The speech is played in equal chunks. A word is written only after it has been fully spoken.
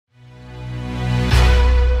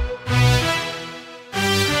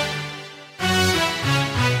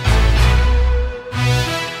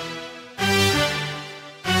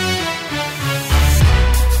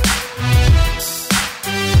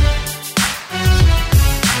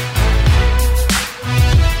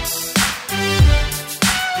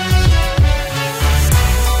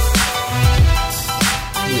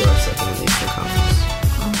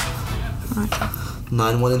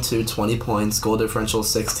9-1-2, 20 points, goal differential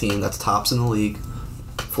 16. That's tops in the league.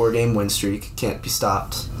 4-game win streak. Can't be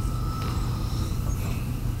stopped.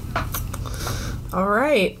 All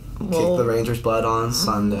right. Kick the Rangers' butt on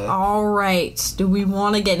Sunday. All right. Do we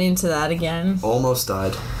want to get into that again? Almost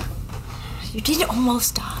died. You didn't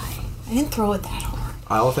almost die. I didn't throw it that hard.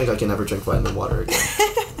 I don't think I can ever drink vitamin water again.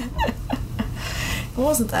 It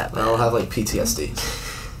wasn't that bad. I'll have, like, PTSD.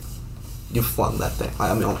 You flung that thing.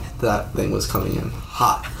 I mean, that thing was coming in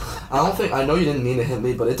hot. I know you didn't mean to hit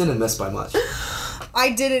me, but it didn't miss by much.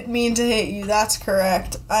 I didn't mean to hit you, that's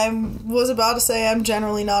correct. I was about to say I'm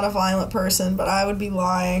generally not a violent person, but I would be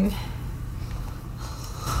lying.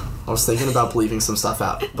 I was thinking about bleeping some stuff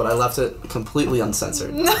out, but I left it completely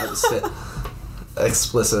uncensored. I just hit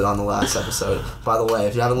explicit on the last episode. By the way,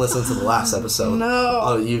 if you haven't listened to the last episode,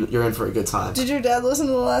 you're in for a good time. Did your dad listen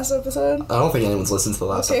to the last episode? I don't think anyone's listened to the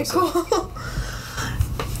last episode. Okay, cool.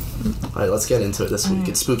 Alright, let's get into it this week.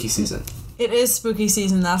 It's spooky season. It is spooky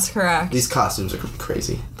season, that's correct. These costumes are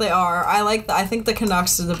crazy. They are. I think the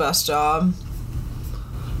Canucks did the best job.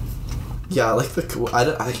 Yeah, I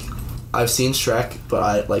like I've seen Shrek,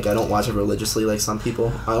 but I don't watch it religiously like some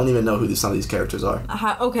people. I don't even know who some of these characters are.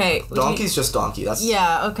 Okay. Donkey's just Donkey. That's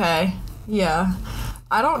okay. Yeah.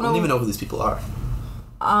 I don't even know who these people are.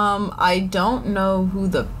 I don't know who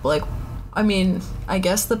I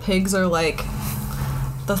guess the pigs are like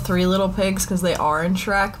the three little pigs because they are in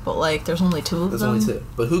Shrek, but there's only two of them. There's only two.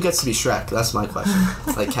 But who gets to be Shrek? That's my question.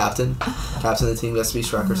 Captain of the team gets to be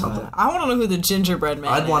Shrek or something. I want to know who the gingerbread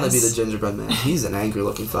man is. I'd want to be the gingerbread man. He's an angry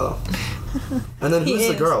looking fellow. And then who's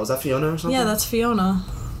the girl? Is that Fiona or something? Yeah, that's Fiona.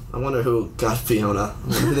 I wonder who got Fiona. I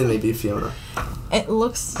wonder who they may be Fiona. It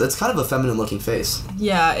looks... It's kind of a feminine looking face.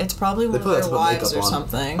 Yeah, it's probably one of their wives or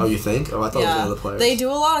something. Oh, you think? Oh, I thought it was one of the players. They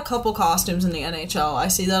do a lot of couple costumes in the NHL. I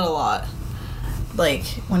see that a lot.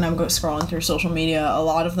 When I'm scrolling through social media, a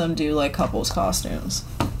lot of them do, couples costumes.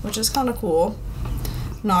 Which is kind of cool.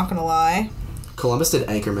 Not gonna lie. Columbus did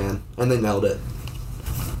Anchorman, and they nailed it.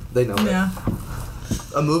 They nailed it.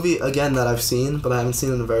 A movie, again, that I've seen, but I haven't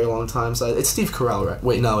seen in a very long time. So it's Steve Carell, right?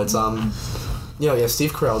 Wait, no, it's,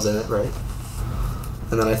 Steve Carell's in it, right?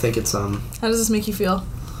 And then I think it's, How does this make you feel?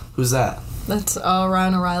 Who's that? That's,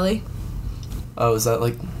 Ryan O'Reilly. Oh, is that,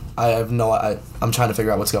 I'm trying to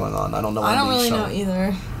figure out what's going on. I don't know. I don't really know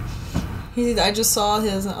either. I just saw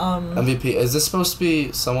his, MVP. Is this supposed to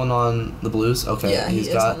be someone on the Blues? Okay. Yeah, he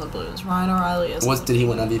is on the Blues. Ryan O'Reilly is. Did he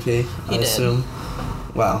win MVP? I assume.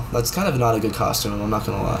 Wow, that's kind of not a good costume, I'm not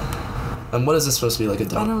gonna lie. And what is this supposed to be, a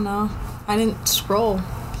dome? I don't know. I didn't scroll.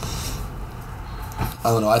 I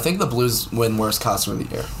don't know. I think the Blues win worst costume of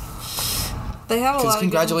the year. They have a lot of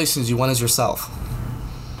congratulations, you won as yourself.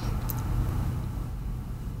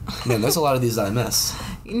 Man, there's a lot of these that I miss.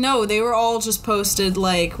 No, they were all just posted,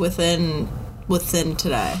 within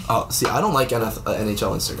today. Oh, see, I don't like NHL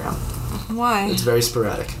Instagram. Why? It's very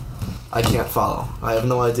sporadic. I can't follow. I have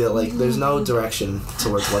no idea. There's no direction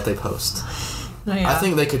towards what they post. Oh, yeah. I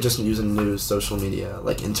think they could just use a new social media,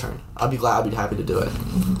 intern. I'd be happy to do it.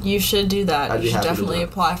 You should do that. You should definitely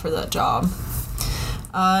apply for that job.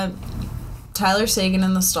 Tyler Sagan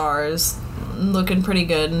and the Stars, looking pretty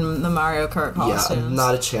good in the Mario Kart costumes. Yeah,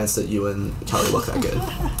 not a chance that you and Kelly look that good.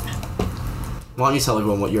 Why don't you tell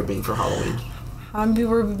everyone what you're being for Halloween?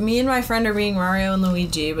 Me and my friend are being Mario and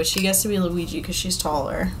Luigi, but she gets to be Luigi because she's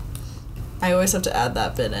taller. I always have to add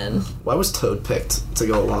that bit in. Why was Toad picked to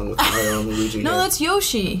go along with Mario and Luigi? No, that's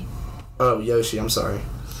Yoshi. Oh, Yoshi, I'm sorry.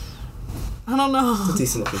 I don't know. It's a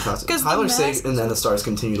decent looking costume. Tyler Sagan and the Stars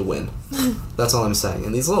continue to win. That's all I'm saying.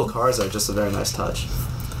 And these little cars are just a very nice touch.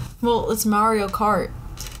 Well, it's Mario Kart.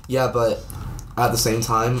 Yeah, but at the same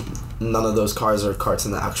time, none of those cars are karts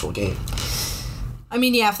in the actual game. I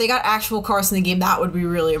mean, yeah, if they got actual cars in the game, that would be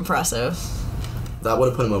really impressive. That would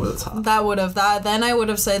have put him over the top. Then I would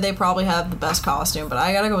have said they probably have the best costume, but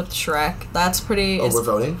I gotta go with Shrek. That's pretty... Oh, we're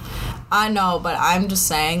voting? I know, but I'm just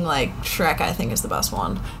saying, Shrek I think is the best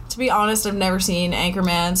one. To be honest, I've never seen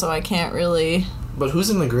Anchorman, so I can't really... But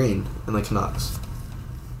who's in the green in the Canucks?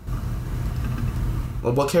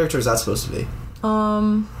 Well, what character is that supposed to be?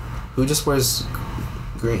 Who just wears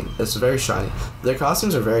green? It's very shiny. Their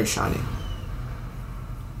costumes are very shiny.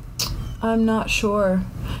 I'm not sure.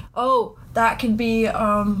 Oh, that could be,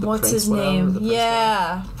 what's his name?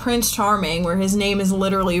 Yeah, Prince Charming, where his name is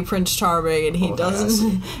literally Prince Charming, and he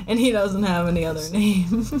doesn't have any other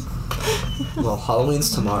name. Well,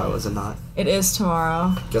 Halloween's tomorrow, is it not? It is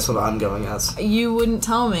tomorrow. Guess what I'm going as? You wouldn't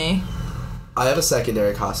tell me. I have a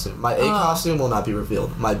secondary costume. My A costume will not be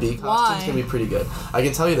revealed. My B costume's going to be pretty good. I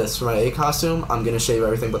can tell you this, for my A costume, I'm going to shave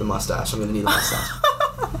everything but the mustache. I'm going to need a mustache.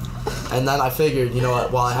 And then I figured, you know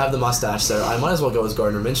what, while I have the mustache there, I might as well go as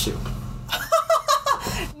Gardner Minshew.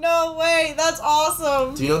 No way, that's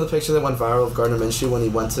awesome. Do you know the picture that went viral of Gardner Minshew when he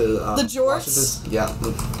went to the jorts? Yeah.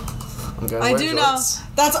 I'm gonna I wear do jorts. know.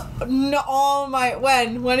 That's no, all my.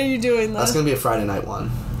 When are you doing this? That's gonna be a Friday night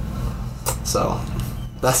one. So,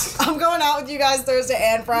 that's. I'm going out with you guys Thursday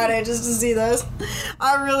and Friday just to see this.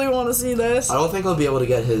 I really want to see this. I don't think I'll be able to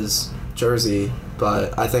get his jersey,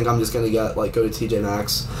 but I think I'm just gonna get go to TJ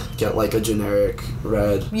Maxx, get a generic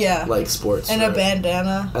red, sports and shirt. A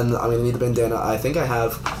bandana. And I need the bandana. I think I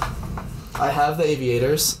have the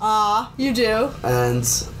aviators. You do. And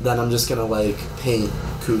then I'm just gonna paint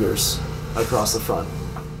Cougars across the front,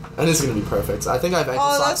 and it's gonna be perfect. I think I have ankle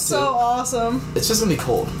socks that's so awesome. It's just gonna be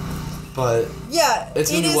cold, but yeah,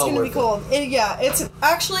 it's gonna it be is well gonna be worth cold. It's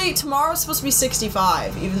actually tomorrow's supposed to be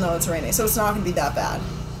 65, even though it's raining, so it's not gonna be that bad.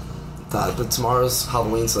 But tomorrow's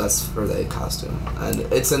Halloween, so that's for the A costume, and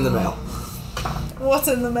it's in the mail. What's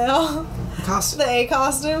in the mail? Costume. The A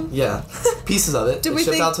costume? Yeah, pieces of it. Do It we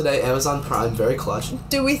shipped think- out today. Amazon Prime, very clutch.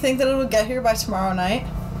 Do we think that it'll get here by tomorrow night?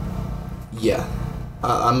 Yeah,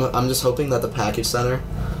 I'm just hoping that the package center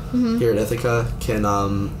here at Ithaca can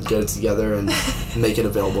get it together and make it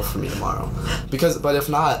available for me tomorrow. But if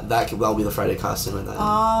not, that'll be the Friday costume, and then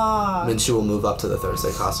Minshew will move up to the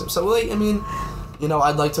Thursday costume. So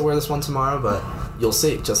I'd like to wear this one tomorrow, but you'll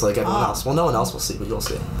see, just like everyone else. Well, no one else will see, but you'll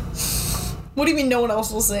see. What do you mean no one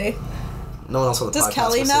else will see? No one else on the podcast Does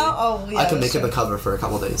Kelly will know? see. Oh, yeah. I can make it the cover for a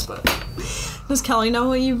couple days, but Does Kelly know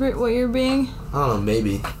what you're being? I don't know.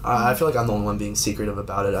 Maybe I feel like I'm the only one being secretive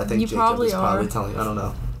about it. I think You Jacob probably is probably are. telling. I don't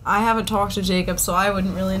know. I haven't talked to Jacob, so I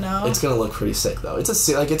wouldn't really know. It's gonna look pretty sick though. It's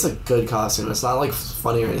a good costume. It's not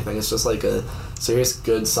funny or anything. It's just a serious,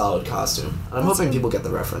 good, solid costume. And I'm hoping people get the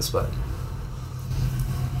reference, but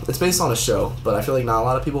it's based on a show. But I feel like not a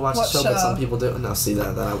lot of people watch What the show, but show? some people do. No, see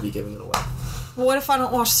that I would be giving it away. What if I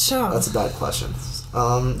don't watch the show? That's a bad question.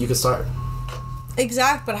 You can start.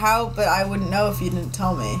 Exact, but how? But I wouldn't know if you didn't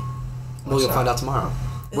tell me. Well, you'll find out tomorrow.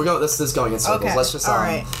 We're going. This is going in circles. Okay, Let's just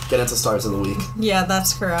alright. get into starts of the week Yeah,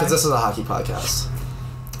 that's correct. because this is a hockey podcast.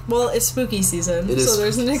 Well, it's spooky season, It is. so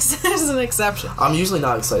there's an exception. I'm usually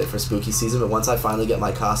not excited for spooky season, but once I finally get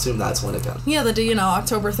my costume, that's when it comes. Yeah,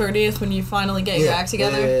 October 30th when you finally get your act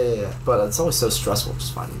together. Yeah. But it's always so stressful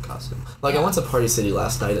just finding a costume. I Yeah. went to Party City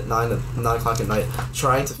last night at 9 o'clock at night,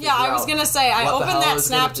 trying to figure Yeah, I was out gonna say I what the opened hell that I was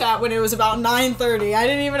gonna do. Snapchat when it was about 9:30. I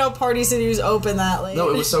didn't even know Party City was open that late. No,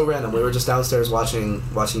 it was so random. We were just downstairs watching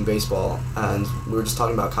baseball, and we were just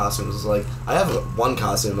talking about costumes. It was like, I have one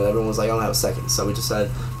costume, but everyone was like, I don't have a second. So we just said,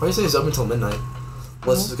 Party City's open till midnight.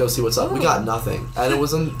 Let's just go see what's up. We got nothing. And it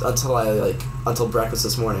wasn't until breakfast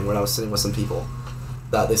this morning when I was sitting with some people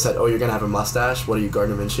that they said, oh, you're going to have a mustache? What are you,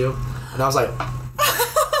 Gardner Minshew? And I was like,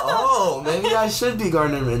 oh, maybe I should be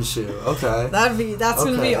Gardner Minshew. Okay. That's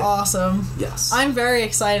gonna be awesome. Yes. I'm very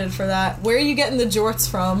excited for that. Where are you getting the jorts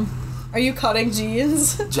from? Are you cutting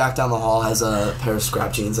jeans? Jack down the hall has a pair of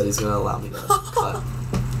scrap jeans that he's going to allow me to cut.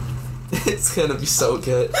 It's going to be so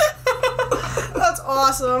good. That's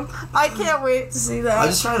awesome. I can't wait to see that. I'm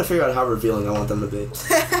just trying to figure out how revealing I want them to be.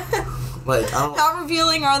 I don't... How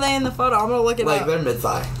revealing are they in the photo? I'm gonna look it up. they're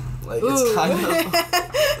mid-thigh. It's Ooh. kind of...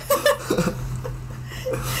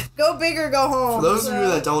 Go big or go home. For those of you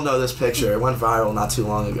that don't know this picture, it went viral not too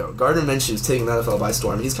long ago. Gardner Minshew's taking the NFL by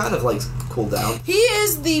storm. He's kind of cooled down. He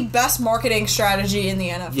is the best marketing strategy in the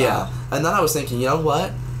NFL. Yeah. And then I was thinking, you know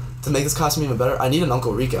what? To make this costume even better, I need an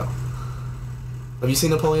Uncle Rico. Have you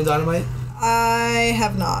seen Napoleon Dynamite? I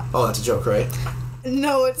have not. Oh, that's a joke, right?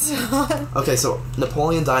 No, it's not. Okay, so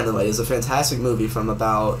Napoleon Dynamite is a fantastic movie from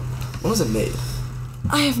about... When was it made?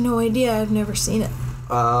 I have no idea. I've never seen it.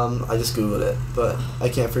 I just Googled it, but I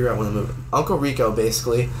can't figure out when the movie... Uncle Rico,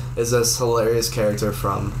 basically, is this hilarious character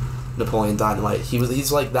from Napoleon Dynamite.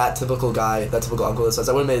 He's like that typical guy, that typical uncle that says,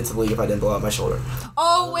 I would have made it to the league if I didn't blow out my shoulder.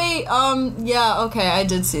 Oh, wait, yeah, okay, I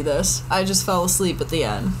did see this. I just fell asleep at the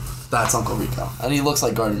end. That's Uncle Rico. And he looks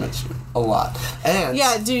like Gardner Minshew. A lot. And...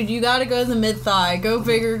 Yeah, dude, you gotta go to the mid-thigh. Go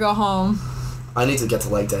big or go home. I need to get to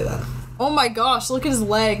leg day then. Oh my gosh, look at his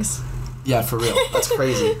legs. Yeah, for real. That's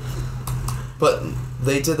crazy. But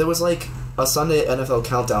there was a Sunday NFL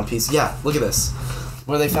countdown piece. Yeah, look at this.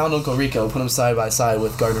 Where they found Uncle Rico, put him side by side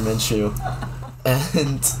with Gardner Minshew.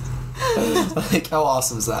 And, how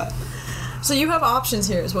awesome is that? So you have options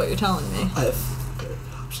here, is what you're telling me. I have very good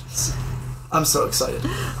options. I'm so excited.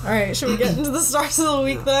 Alright, should we get into the starts of the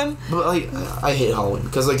week then? But, I hate Halloween.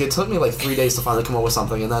 Because, it took me, 3 days to finally come up with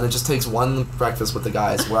something. And then it just takes one breakfast with the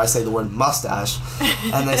guys where I say the word mustache.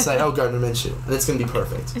 And they say, oh, Gardner Minshew. And it's going to be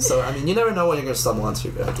perfect. So, you never know when you're going to stumble onto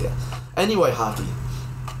a good idea. Anyway, hockey.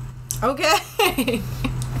 Okay.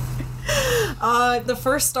 The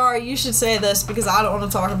first star, you should say this because I don't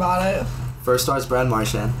want to talk about it. First star is Brad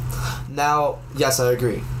Marchand. Now, yes, I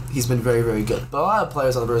agree. He's been very, very good. But a lot of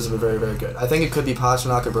players on the Bruins have been very, very good. I think it could be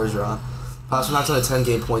Pastrnak or Bergeron. Pasternak's on a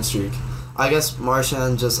 10-game point streak. I guess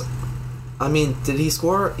Marchand just... I mean, did he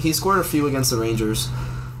score? He scored a few against the Rangers.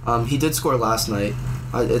 He did score last night.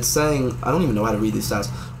 It's saying... I don't even know how to read these stats.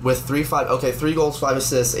 With 3 goals, 5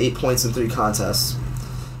 assists, 8 points in 3 contests.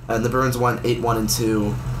 And the Bruins won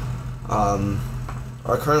 8-1-2.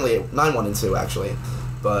 Are currently 9-1-2, actually.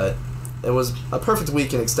 But it was a perfect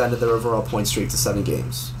week and extended their overall point streak to 7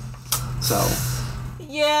 games. So...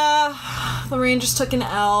 Yeah, the Rangers took an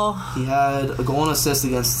L. He had a goal and assist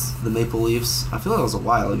against the Maple Leafs. I feel like it was a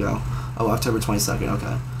while ago. Oh, October 22nd,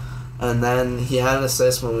 okay. And then he had an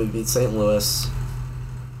assist when we beat St. Louis.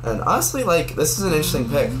 And honestly, like, this is an interesting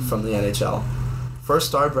pick from the NHL. First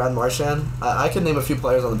star, Brad Marchand. I could name a few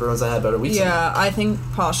players on the Bruins that had better weeks. Yeah, I think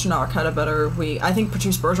Pastrnak had a better week. I think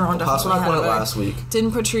Patrice Bergeron definitely Pastrnak had won a it better. last week.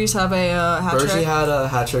 Didn't Patrice have a hat trick? Bergie had a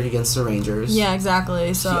hat trick against the Rangers. Yeah,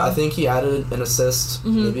 exactly. So I think he added an assist,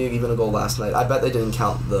 maybe even a goal last night. I bet they didn't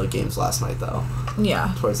count the games last night, though.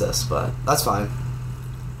 Yeah. Towards this, but that's fine.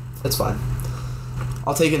 It's fine.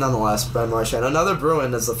 I'll take it nonetheless, Brad Marchand. Another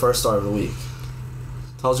Bruin is the first star of the week.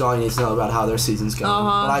 Tells you all you need to know about how their season's going.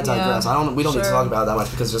 But I digress. Yeah. We don't need to talk about it that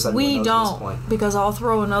much because just everyone knows at this point. Because I'll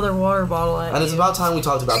throw another water bottle at you. And it's about time we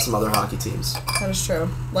talked about some other hockey teams. That is true.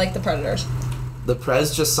 Like the Predators. The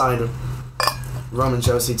Preds just signed Roman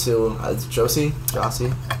Josi to... Josi,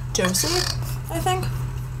 I think?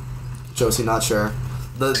 Josi, not sure.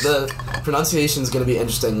 The pronunciation is going to be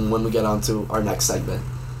interesting when we get on to our next segment.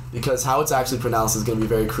 Because how it's actually pronounced is going to be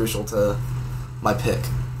very crucial to my pick.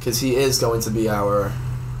 Because he is going to be our...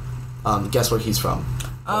 guess where he's from.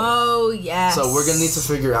 Oh, yes. So we're going to need to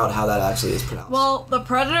figure out how that actually is pronounced. Well, the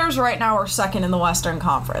Predators right now are second in the Western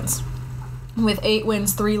Conference. With 8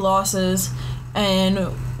 wins, 3 losses, and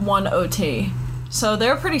 1 OT. So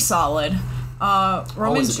they're pretty solid. Roman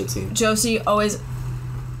Always a good team. Josi always...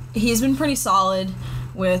 He's been pretty solid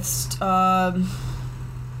with...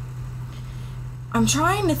 I'm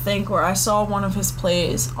trying to think where I saw one of his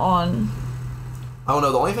plays on... I don't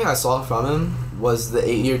know. The only thing I saw from him was the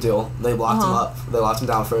 8-year deal. They locked him up. They locked him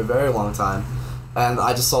down for a very long time. And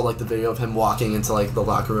I just saw, like, the video of him walking into, like, the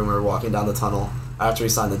locker room or walking down the tunnel after he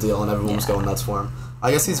signed the deal, and everyone was going nuts for him.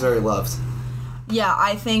 I guess he's very loved. Yeah,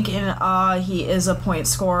 I think he is a point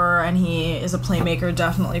scorer and he is a playmaker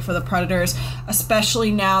definitely for the Predators,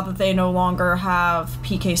 especially now that they no longer have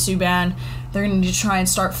PK Subban. They're going to need to try and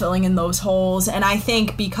start filling in those holes. And I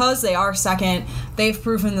think because they are second, they've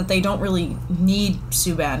proven that they don't really need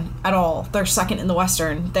Subban at all. They're second in the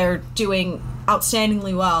Western. They're doing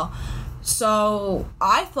outstandingly well. So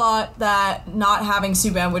I thought that not having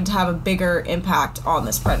Subban would have a bigger impact on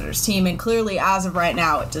this Predators team. And clearly, as of right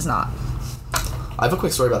now, it does not. I have a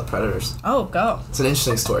quick story about the Predators. Oh, go. It's an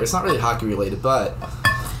interesting story. It's not really hockey related, but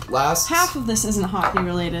half of this isn't hockey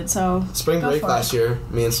related, so spring break last year,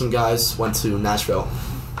 me and some guys went to Nashville.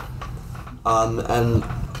 And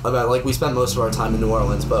we spent most of our time in New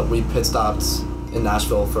Orleans, but we pit stopped in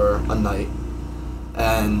Nashville for a night.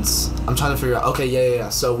 And I'm trying to figure out, okay,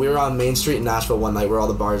 so we were on Main Street in Nashville one night where all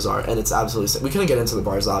the bars are, and it's absolutely sick. We couldn't get into the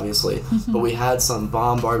bars, obviously, but we had some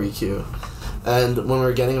bomb barbecue. And when we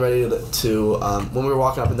were getting ready when we were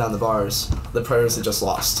walking up and down the bars, the Predators had just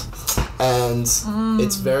lost. And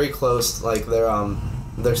it's very close, like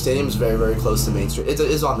their stadium is very, very close to Main Street. It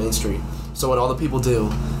is on Main Street. So what all the people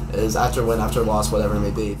do is after loss, whatever it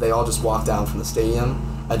may be, they all just walk down from the stadium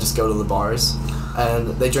and just go to the bars. And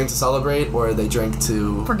they drink to celebrate or they drink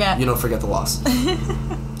to forget the loss.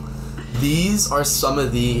 These are some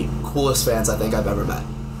of the coolest fans I think I've ever met.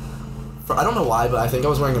 I don't know why, but I think I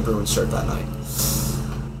was wearing a Bruins shirt that night.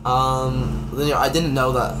 I didn't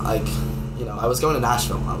know that, I was going to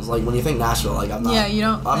Nashville. I was like, when you think Nashville,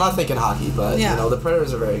 I'm not thinking hockey, but, the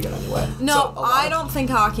Predators are very good anyway. No, I don't think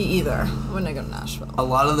hockey either when I go to Nashville. A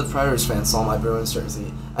lot of the Predators fans saw my Bruins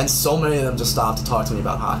jersey, and so many of them just stopped to talk to me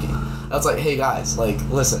about hockey. I was like, hey guys,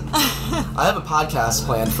 listen, I have a podcast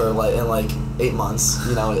planned for, in 8 months.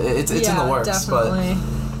 It's in the works, definitely.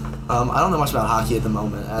 But... I don't know much about hockey at the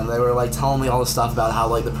moment, and they were telling me all the stuff about how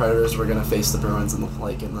the Predators were gonna face the Bruins in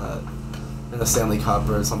the Stanley Cup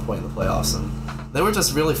or at some point in the playoffs, and they were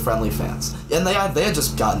just really friendly fans. And they had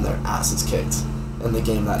just gotten their asses kicked in the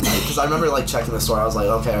game that night. Because I remember checking the store, I was like,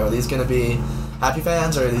 okay, are these gonna be happy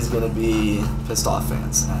fans or are these gonna be pissed off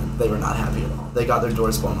fans? And they were not happy at all. They got their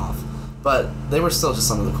doors blown off. But they were still just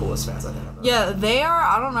some of the coolest fans I think I've ever Yeah, they are,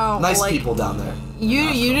 I don't know. Nice people down there.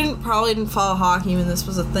 You probably didn't follow hockey when this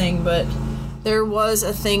was a thing, but there was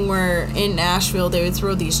a thing where in Nashville they would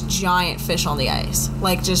throw these giant fish on the ice.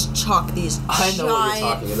 Like, just chuck these giant fish. I know what you're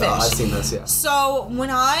talking about. I've seen this, yeah. So,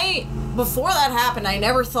 before that happened, I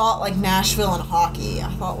never thought, like, Nashville and hockey. I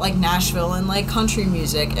thought, like, Nashville and, like, country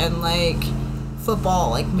music and, like,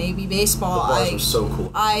 football, like, maybe baseball. The bars were so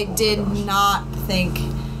cool. I did not think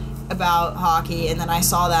about hockey, and then I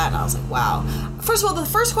saw that, and I was like, wow. First of all, the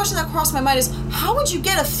first question that crossed my mind is, how would you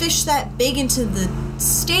get a fish that big into the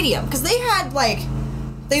stadium? Because they had, like,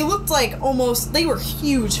 they looked like they were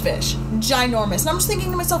huge fish. Ginormous. And I'm just thinking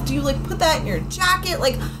to myself, do you, like, put that in your jacket?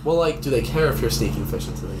 Like, well, like, do they care if you're sneaking fish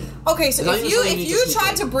into the game? Okay, so if you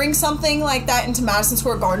tried to bring something like that into Madison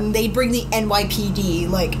Square Garden, they'd bring the NYPD,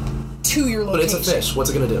 like, to your location. But it's a fish. What's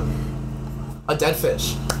it gonna do? A dead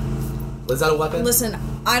fish. Is that a weapon? Listen,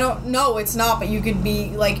 I don't know, it's not, but you could be,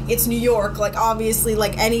 like, it's New York, like, obviously,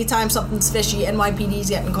 like, anytime something's fishy, NYPD's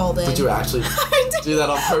getting called in. Did you actually do that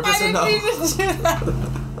on purpose or no? I didn't mean to do that.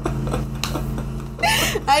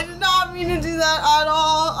 I did not mean to do that at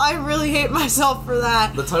all. I really hate myself for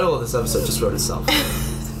that. The title of this episode just wrote itself.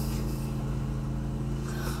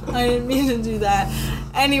 I didn't mean to do that.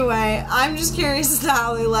 Anyway, I'm just curious as to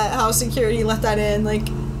how security let that in. Like,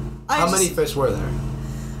 how many fish were there?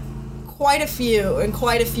 Quite a few, and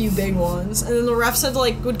quite a few big ones. And then the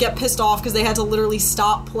refs would get pissed off because they had to literally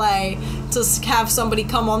stop play to have somebody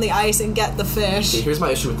come on the ice and get the fish. Okay, here's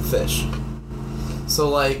my issue with the fish. So,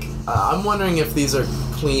 like, I'm wondering if these are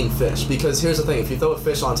clean fish, because here's the thing: if you throw a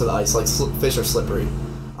fish onto the ice, like, fish are slippery.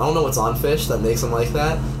 I don't know what's on fish that makes them like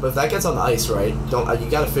that, but if that gets on the ice, right, you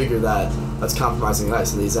gotta figure that's compromising the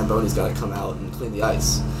ice, and these Zambonis gotta come out and clean the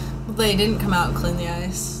ice. Well, they didn't come out and clean the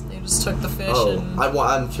ice. Just took the fish and...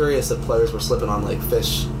 I'm curious if players were slipping on, like,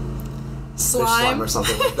 fish slime or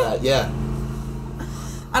something like that. Yeah.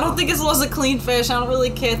 I don't think it was a clean fish. I don't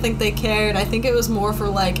really think they cared. I think it was more for,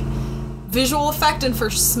 like, visual effect and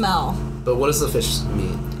for smell. But what does the fish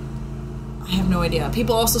mean? I have no idea.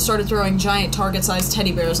 People also started throwing giant Target-sized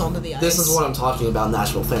teddy bears onto the ice. This is what I'm talking about.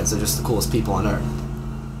 Nashville fans. They're just the coolest people on earth.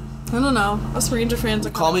 I don't know. Us Ranger fans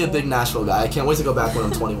are Call me a big Nashville guy. I can't wait to go back when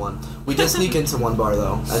I'm 21. We did sneak into one bar,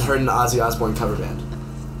 though, and heard an Ozzy Osbourne cover band.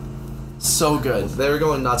 So good. They were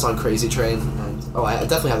going nuts on Crazy Train. And, I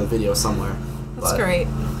definitely have a video somewhere. That's great.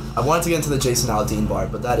 I wanted to get into the Jason Aldean bar,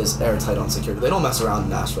 but that is airtight on security. They don't mess around in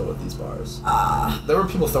Nashville with these bars. There were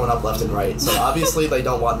people throwing up left and right, so obviously they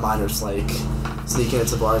don't want minors, like, sneaking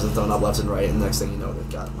into bars and throwing up left and right, and next thing you know, they've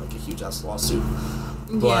got, like, a huge-ass lawsuit.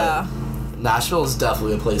 But yeah. Nashville is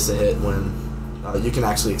definitely a place to hit when you can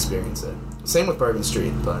actually experience it. Same with Bourbon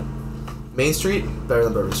Street, but Main Street, better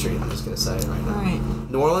than Bourbon Street, I'm just going to say right now. Right.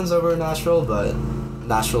 New Orleans over Nashville, but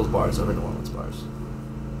Nashville's bars over New Orleans bars.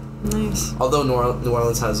 Nice. Although New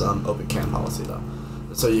Orleans has open can policy, though.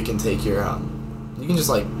 So you can take your, you can just,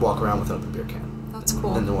 like, walk around with an open beer can. That's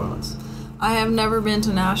cool. In New Orleans. I have never been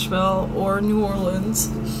to Nashville or New Orleans.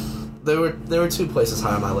 There were two places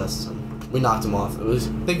high on my list. We knocked them off. It was a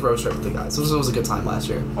big road trip with the guys. It was a good time last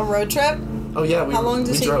year. A road trip? Oh, yeah. How long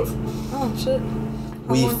did we drove. Oh, shit.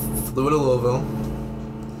 We flew to Louisville,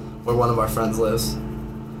 where one of our friends lives.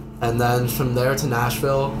 And then from there to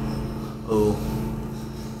Nashville,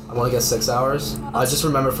 I want to get 6 hours. I just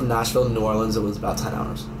remember from Nashville to New Orleans, it was about 10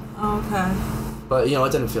 hours. Oh, okay. But,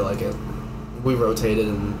 it didn't feel like it. We rotated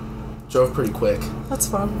and drove pretty quick. That's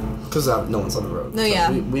fun. Because no one's on the road. No, so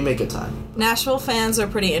yeah. We make good time. Nashville fans are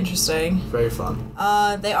pretty interesting. Very fun.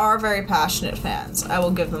 They are very passionate fans. I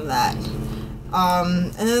will give them that.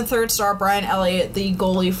 And then the third star, Brian Elliott, the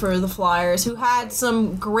goalie for the Flyers, who had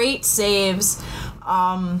some great saves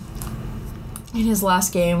in his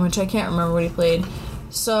last game, which I can't remember what he played.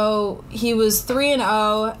 So he was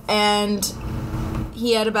 3-0, and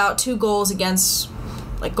he had about 2 goals against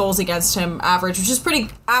him average, which is pretty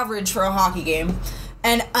average for a hockey game.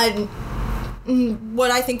 And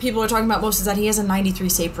what I think people are talking about most is that he has a 93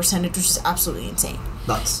 save percentage, which is absolutely insane.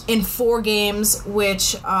 Nuts. In 4 games,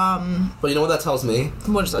 which... But you know what that tells me?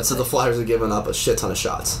 What does that say? So the Flyers are giving up a shit ton of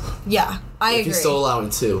shots. Yeah, I agree. If he's still allowing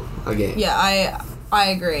 2 a game. Yeah, I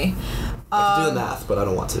agree. I can do the math, but I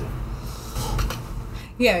don't want to.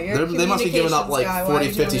 Yeah, they must be giving up like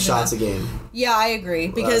 40, 50 shots a game. Yeah, I agree,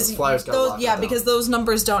 because Flyers because those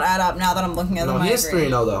numbers don't add up now that I'm looking at them. He is 3-0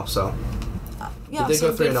 though, so yeah, they did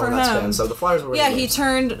go 3-0 in that span. So the Flyers were he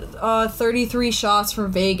turned 33 shots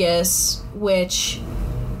from Vegas, which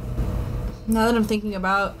now that I'm thinking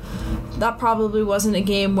about, that probably wasn't a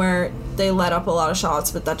game where they let up a lot of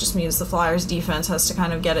shots, but that just means the Flyers defense has to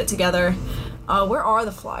kind of get it together. Where are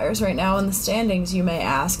the Flyers right now in the standings, you may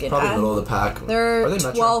ask? Probably middle of the pack. They're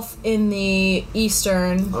 12th in the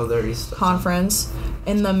Eastern they're Eastern Conference.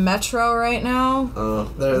 In the Metro right now,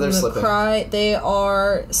 they're slipping. They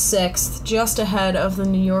are 6th, just ahead of the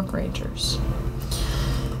New York Rangers.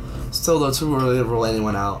 Still, though, too early to rule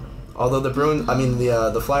anyone out. Although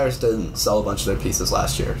the Flyers didn't sell a bunch of their pieces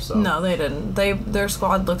last year, so no, they didn't. Their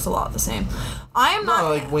squad looks a lot the same. I am not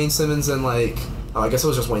like Wayne Simmons and I guess it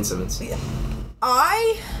was just Wayne Simmons. Yeah.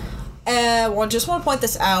 I just want to point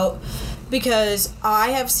this out because I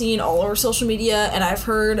have seen all over social media and I've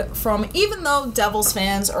heard from, even though Devils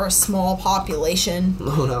fans are a small population,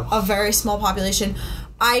 a very small population,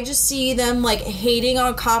 I just see them hating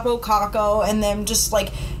on Kaapo Kakko and them just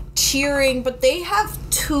cheering, but they have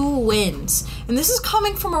 2 wins. And this is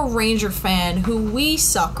coming from a Ranger fan who we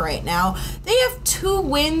suck right now. They have 2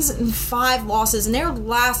 wins and 5 losses, and they're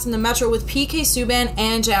last in the Metro with PK Subban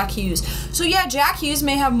and Jack Hughes. So yeah, Jack Hughes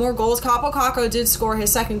may have more goals. Kaapo Kakko did score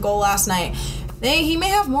his 2nd goal last night. He may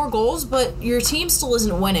have more goals, but your team still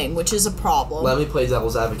isn't winning, which is a problem. Let me play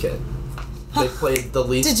devil's advocate. They played the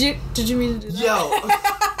least. Did you mean to do that? Yo.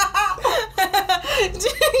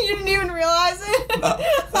 You didn't even realize it? No,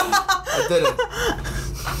 I didn't.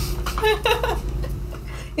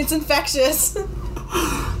 It's infectious.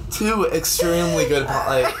 2 extremely good.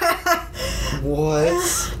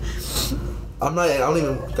 What? I don't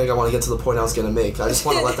even think I want to get to the point I was going to make. I just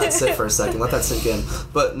want to let that sit for a second. Let that sink in.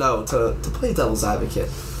 But no, to play devil's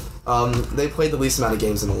advocate, they played the least amount of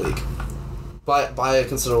games in the league. By a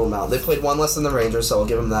considerable amount. They played 1 less than the Rangers, so I'll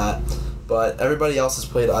give them that. But everybody else has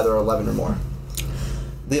played either 11 or more.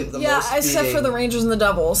 Except for the Rangers and the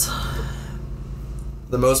Devils.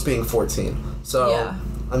 The most being 14. So, yeah.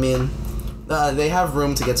 They have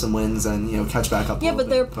room to get some wins and, catch back up a little bit.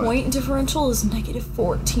 Their point differential is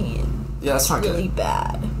 -14. Yeah, that's not really good.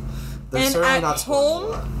 Bad. They're and certainly at not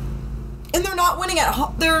home, and they're not winning at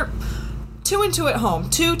home. They're 2-2 at home.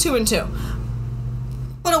 2-2.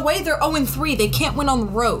 But away, they're 0-3. They can't win on the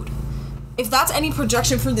road. If that's any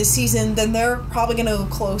projection for this season, then they're probably going to go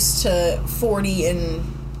close to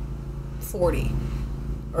 40-40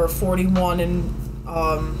 or 41 and.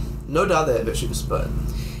 No doubt they have issues, but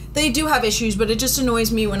they do have issues. But it just annoys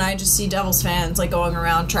me when I just see Devils fans going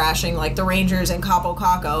around trashing the Rangers and Kaapo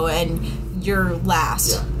Kakko, and you're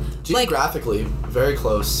last. Yeah, geographically very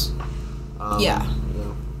close. Yeah.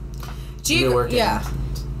 Newark. Yeah.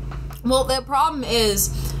 Well, the problem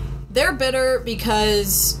is they're bitter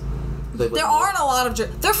because there aren't a lot of...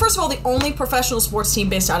 They're, first of all, the only professional sports team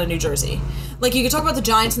based out of New Jersey. You can talk about the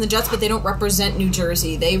Giants and the Jets, but they don't represent New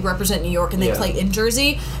Jersey. They represent New York, and they play in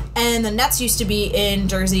Jersey. And the Nets used to be in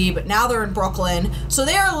Jersey, but now they're in Brooklyn. So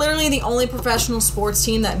they are literally the only professional sports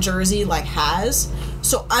team that Jersey, has.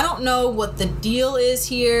 So I don't know what the deal is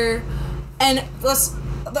here. And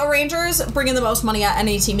the Rangers bring in the most money at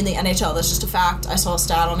any team in the NHL. That's just a fact. I saw a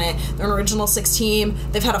stat on it. They're an Original 6 team.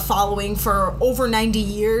 They've had a following for over 90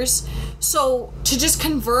 years. So to just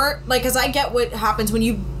convert, because I get what happens when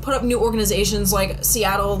you put up new organizations like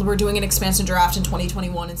Seattle. We're doing an expansion draft in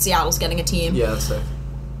 2021, and Seattle's getting a team. Yeah, that's it.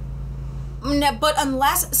 But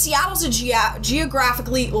unless Seattle's a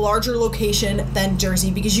geographically larger location than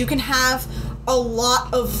Jersey, because you can have a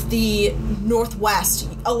lot of the Northwest,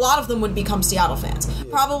 a lot of them would become Seattle fans. Yeah.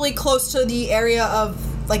 Probably close to the area of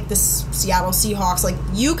the Seattle Seahawks.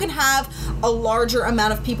 You can have a larger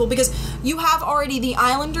amount of people because you have already the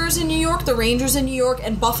Islanders in New York, the Rangers in New York,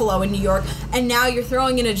 and Buffalo in New York, and now you're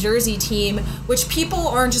throwing in a Jersey team, which people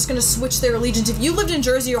aren't just going to switch their allegiance. If you lived in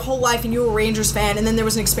Jersey your whole life and you were a Rangers fan, and then there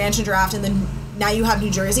was an expansion draft, and then now you have New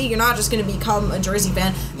Jersey, you're not just going to become a Jersey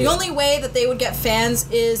fan. The only way that they would get fans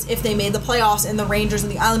is if they made the playoffs and the Rangers and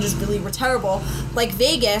the Islanders really were terrible. Like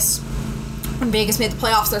Vegas, when Vegas made the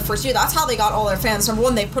playoffs their first year, that's how they got all their fans. Number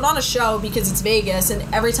one, they put on a show because it's Vegas, and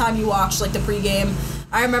every time you watch the pregame,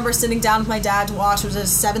 I remember sitting down with my dad to watch. It was a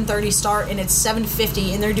 7:30 start, and it's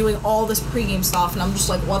 7:50, and they're doing all this pregame stuff, and I'm just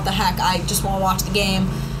like, what the heck? I just want to watch the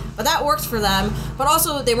game. But that worked for them. But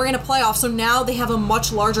also, they were in a playoff, so now they have a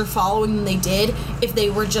much larger following than they did if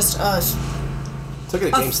they were just a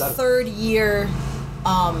third-year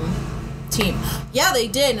team. Yeah, they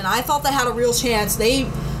did, and I thought they had a real chance. They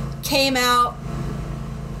came out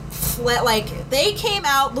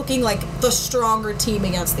looking like the stronger team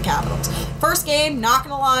against the Capitals. First game, not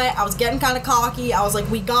gonna lie, I was getting kind of cocky. I was like,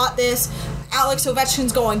 we got this. Alex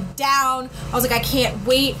Ovechkin's going down. I was like, I can't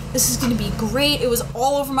wait. This is going to be great. It was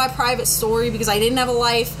all over my private story because I didn't have a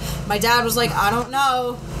life. My dad was like, I don't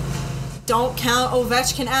know. Don't count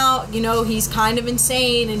Ovechkin out. You know, he's kind of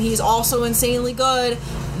insane, and he's also insanely good.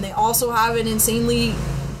 And they also have an insanely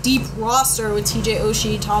deep roster with TJ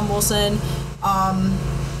Oshie, Tom Wilson, Carlson,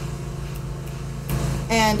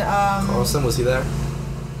 was he there?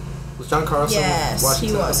 Was John Carlson? Yes,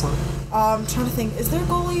 he was. I'm trying to think. Is there a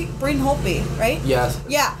goalie? Braden Holtby, right? Yes.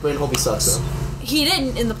 Yeah. Braden Holtby sucks though. He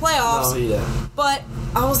didn't in the playoffs. No, he didn't. But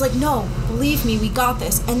I was like, no, believe me, we got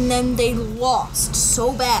this. And then they lost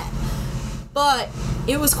so bad. But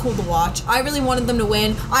it was cool to watch. I really wanted them to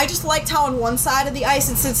win. I just liked how on one side of the ice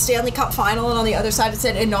it said Stanley Cup Final, and on the other side it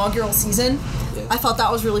said inaugural season. Yeah. I thought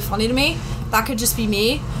that was really funny to me. That could just be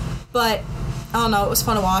me. But I don't know, it was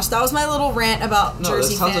fun to watch. That was my little rant about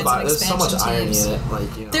Jersey fans and expansion teams. There's so much irony in it.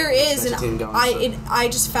 Like, you know, there is, and I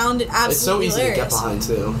just found it absolutely hilarious. It's so easy hilarious. to get behind,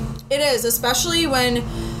 too. It is, especially when...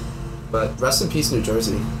 But rest in peace, New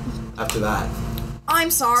Jersey, after that. I'm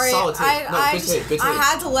sorry. Solid take. Good take. I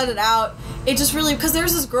had to let it out. It just really... Because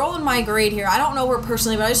there's this girl in my grade here. I don't know her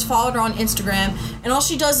personally, but I just followed her on Instagram, and all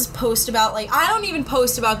she does is post about, like... I don't even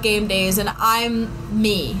post about game days, and I'm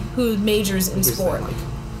me, who majors in sport.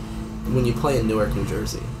 When you play in Newark, New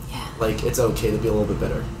Jersey, like, it's okay to be a little bit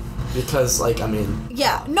bitter. Because, like, I mean...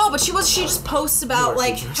 Yeah, no, but she just posts about,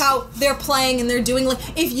 like, how they're playing and they're doing, like...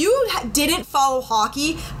 If you didn't follow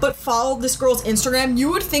hockey, but followed this girl's Instagram, you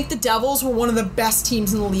would think the Devils were one of the best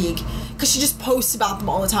teams in the league. Because she just posts about them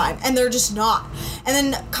all the time, and they're just not. And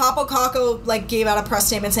then Capo Caco, like, gave out a press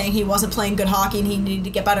statement saying he wasn't playing good hockey and he needed to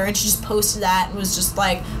get better, and she just posted that and was just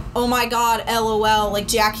like, oh my god, LOL, like,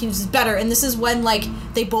 Jack Hughes is better. And this is when, like,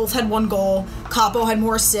 they both had one goal, Capo had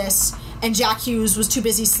more assists, and Jack Hughes was too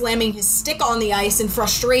busy slamming his stick on the ice in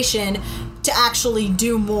frustration to actually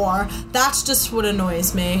do more. That's just what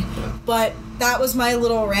annoys me. Yeah. But that was my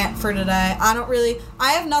little rant for today.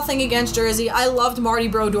 I have nothing against Jersey. I loved Marty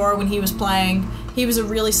Brodeur when he was playing. He was a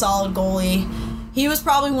really solid goalie. He was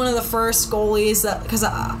probably one of the first goalies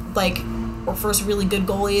or first really good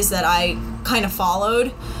goalies that I kind of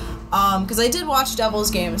followed. Because I did watch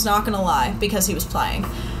Devils games, not gonna lie, because he was playing.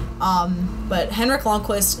 But Henrik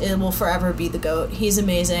Lundqvist will forever be the GOAT. He's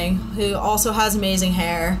amazing. He also has amazing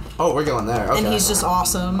hair. Oh, we're going there. Okay. And he's just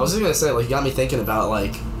awesome. I was just going to say, like, you got me thinking about,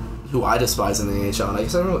 like, who I despise in the NHL, and I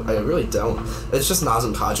guess I really don't. It's just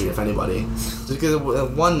Nazem Kadri, if anybody. Just because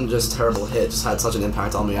one just terrible hit just had such an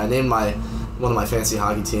impact on me. I named one of my fantasy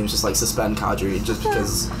hockey teams just, like, suspend Kadri just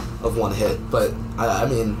because of one hit. But, I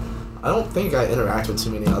mean, I don't think I interact with too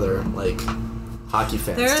many other, like, hockey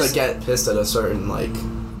fans to get pissed at a certain, like...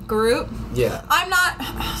 group. Yeah. I'm not...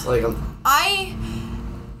 It's like, I...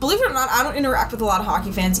 Believe it or not, I don't interact with a lot of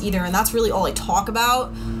hockey fans either, and that's really all I talk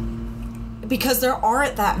about. Because there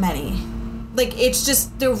aren't that many. Like, it's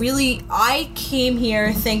just... They're really... I came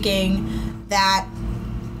here thinking that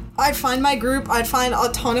I'd find my group, I'd find a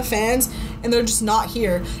ton of fans, and they're just not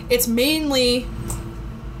here. It's mainly...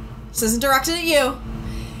 This isn't directed at you.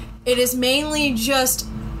 It is mainly just...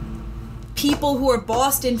 people who are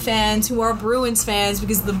Boston fans, who are Bruins fans,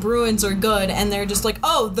 because the Bruins are good, and they're just like,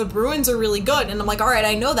 oh, the Bruins are really good, and I'm like, alright,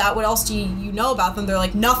 I know that, what else do you know about them? They're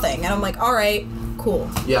like, nothing, and I'm like, alright, cool.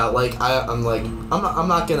 Yeah, like, I'm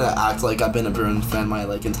not gonna act like I've been a Bruins fan my,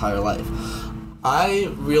 like, entire life.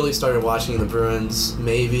 I really started watching the Bruins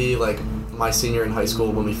maybe, like, my senior in high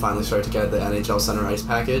school when we finally started to get the NHL Center Ice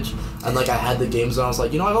package, and like I had the games and I was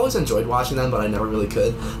like, you know, I've always enjoyed watching them, but I never really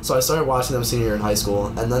could. So I started watching them senior in high school,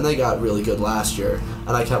 and then they got really good last year,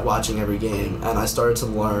 and I kept watching every game, and I started to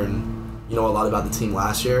learn, you know, a lot about the team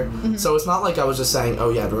last year. Mm-hmm. So it's not like I was just saying, oh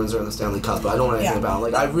yeah, Bruins are in the Stanley Cup, but I don't know anything about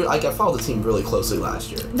it. Like I followed the team really closely last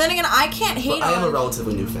year. Then again, I can't hate. But I am a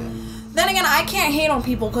relatively new fan. Then again, I can't hate on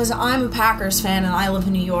people because I'm a Packers fan and I live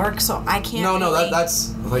in New York, so I can't. No, that's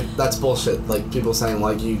bullshit. Like people saying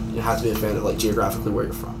like you have to be a fan of like geographically where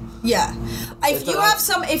you're from. Yeah,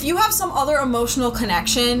 if you have some other emotional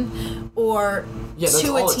connection or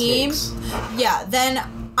to a team, then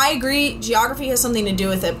I agree. Geography has something to do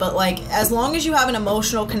with it, but like as long as you have an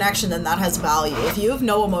emotional connection, then that has value. If you have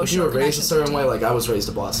no emotional, if you were raised a certain way, like I was raised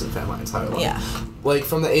a Boston fan my entire life. Yeah, like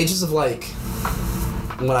from the ages of like.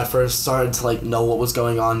 When I first started to like know what was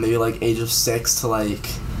going on, maybe like age of 6 to like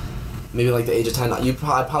maybe like the age of 10, I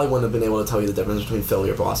probably wouldn't have been able to tell you the difference between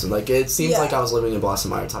Philly or Boston. Like it seems like I was living in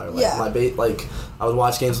Boston my entire life. Yeah. Like I would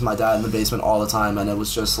watch games with my dad in the basement all the time, and it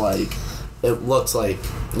was just like it looked like,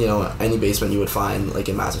 you know, any basement you would find like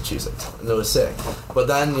in Massachusetts, and it was sick. But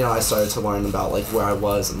then, you know, I started to learn about like where I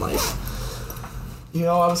was, and like, you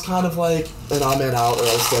know, I was kind of like an odd man out, or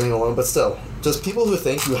I was standing alone, but still. Just people who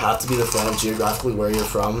think you have to be the fan of geographically where you're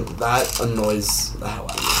from, that annoys the hell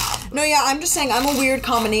out of me. No, yeah, I'm just saying I'm a weird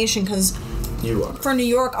combination because you are. For New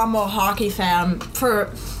York, I'm a hockey fan.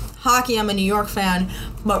 For hockey, I'm a New York fan,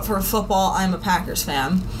 but for football, I'm a Packers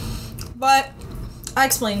fan. But I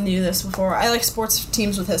explained to you this before. I like sports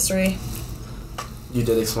teams with history. You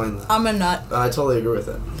did explain that. I'm a nut. I totally agree with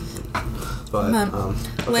it. But, okay.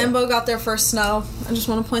 Lambeau got their first snow. I just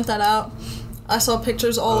want to point that out. I saw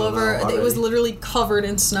pictures all over. Know, it was literally covered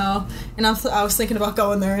in snow. And I was thinking about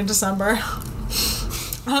going there in December.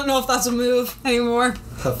 I don't know if that's a move anymore.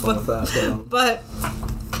 Have fun with that. But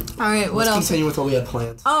all right, what else? Let's continue with what we had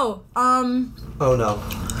planned. Oh, Oh, no.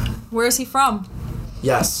 where is he from?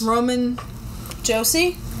 Yes. Roman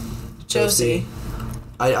Josie? Josie.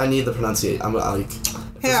 I need the pronunciation. I'm like...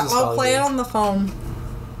 Here, I'll play it on the phone.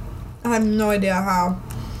 I have no idea how.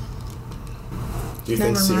 Do you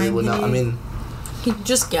think Siri would know? I mean...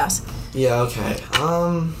 Just guess. Yeah, okay.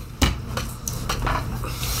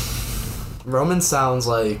 Roman sounds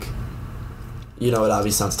like... You know, it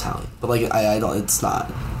obviously sounds Italian. But, like, I don't... It's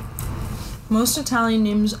not. Most Italian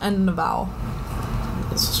names end in a vowel.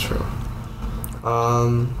 This is true.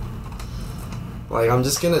 Like, I'm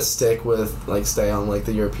just gonna stick with, like, stay on, like,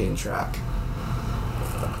 the European track.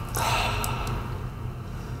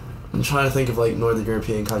 I'm trying to think of, like, Northern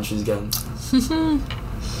European countries again.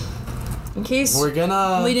 In case we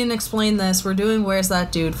didn't explain this, we're doing Where's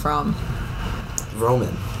That Dude From?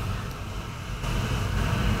 Roman.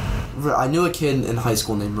 I knew a kid in high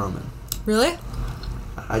school named Roman. Really?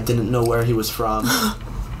 I didn't know where he was from.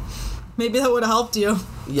 Maybe that would have helped you.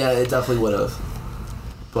 Yeah, it definitely would have.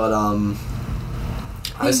 But,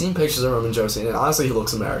 I've seen pictures of Roman Josie, and honestly, he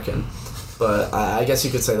looks American. But I guess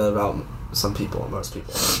you could say that about some people, most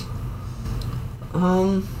people.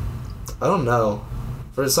 I don't know.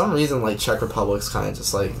 For some reason, like, Czech Republic's kind of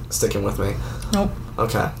just, like, sticking with me. Nope.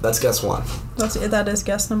 Okay, that's guess one. That is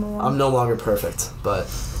guess number one. I'm no longer perfect, but...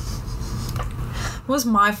 It was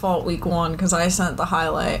my fault week one, because I sent the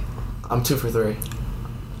highlight. I'm 2 for 3.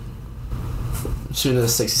 Shooting a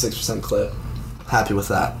 66% clip. Happy with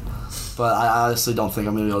that. But I honestly don't think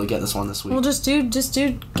I'm going to be able to get this one this week. Well, just do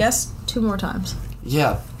guess 2 more times.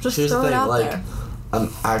 Yeah. Just here's throw the thing, it out like, there. I'm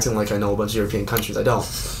acting like I know a bunch of European countries. I don't.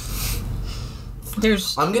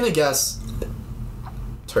 I'm gonna guess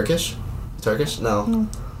Turkish? Turkish? No.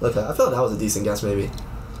 Okay, I feel like that was a decent guess maybe.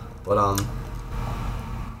 But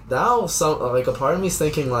now a part of me's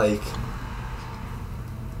thinking like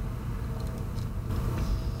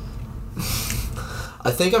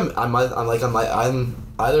I think I'm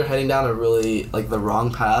either heading down a really like the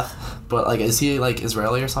wrong path, but like is he like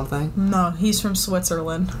Israeli or something? No, he's from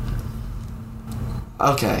Switzerland.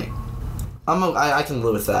 Okay. I can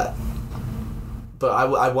live with that. But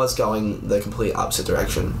I was going the complete opposite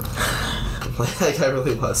direction. Like, I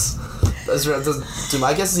really was. Do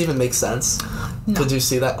my guesses even make sense? No. Did you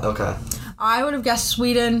see that? Okay. I would have guessed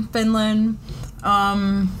Sweden, Finland,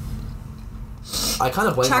 I kind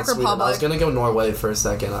of blame Czech on Sweden. Republic. I was going to go Norway for a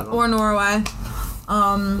second. I don't or Norway.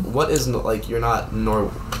 What is, like, you're not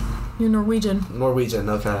You're Norwegian. Norwegian,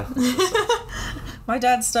 okay. My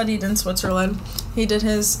dad studied in Switzerland. He did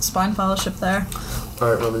his spine fellowship there.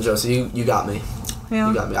 Alright, Roman Josie, you got me. Yeah.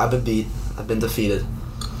 You got me. I've been beat. I've been defeated.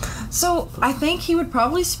 So, I think he would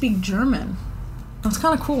probably speak German. That's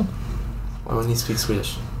kind of cool. Why wouldn't he speak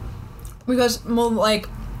Swedish? Because, well, like,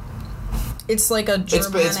 it's like a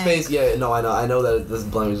Germanic... It's based, yeah, no, I know that the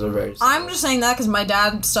languages are very similar. I'm just saying that because my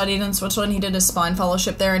dad studied in Switzerland. He did his spine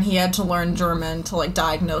fellowship there, and he had to learn German to, like,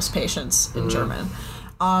 diagnose patients in German.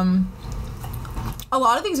 A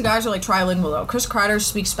lot of these guys are, like, trilingual, though. Chris Kreider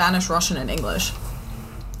speaks Spanish, Russian, and English.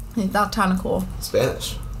 That's kind of cool.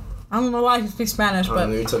 Spanish? I don't know why he speaks Spanish, but...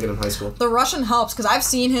 maybe you took it in high school. The Russian helps, because I've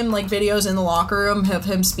seen him, like, videos in the locker room of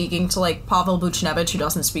him speaking to, like, Pavel Buchnevich, who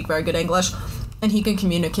doesn't speak very good English, and he can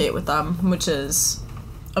communicate with them, which is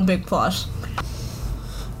a big plus.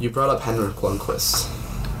 You brought up Henrik Lundqvist.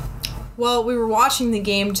 Well, we were watching the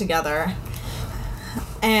game together,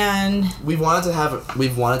 and... We've wanted to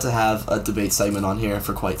have a debate segment on here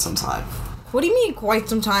for quite some time. What do you mean quite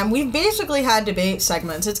some time? We've basically had debate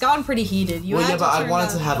segments. It's gotten pretty heated. I wanted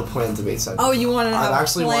to have a planned debate segment. Oh, you wanted to have a plan. I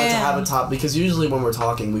actually wanted to have a top because usually when we're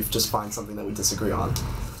talking, we just find something that we disagree on.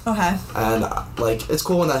 Okay. And, like, it's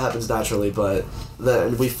cool when that happens naturally, but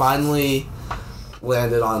we finally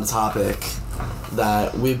landed on a topic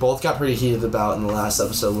that we both got pretty heated about in the last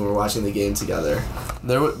episode when we were watching the game together.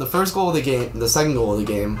 The first goal of the game, the second goal of the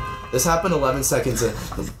game, this happened 11 seconds in.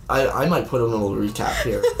 I might put in a little recap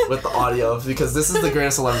here with the audio because this is the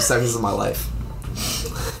greatest 11 seconds of my life.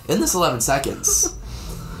 In this 11 seconds,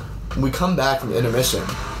 we come back from intermission,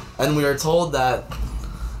 and we are told that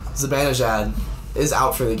Zibanejad is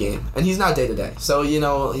out for the game, and he's not day-to-day. So, you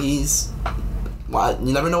know, he's... Well,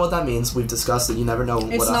 you never know what that means. We've discussed it. You never know what a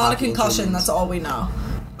hockey It's not a concussion. That's all we know.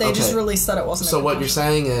 They just released that it wasn't a concussion. So what you're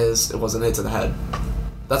saying is it wasn't hit to the head.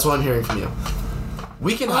 That's what I'm hearing from you.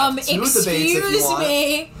 We can have two debates if you want. Excuse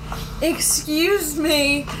me. Excuse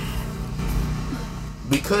me.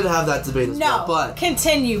 We could have that debate as well, but...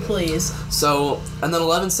 continue, please. So, and then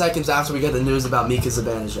 11 seconds after we get the news about Mika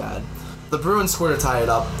Zibanejad, the Bruins scored to tie it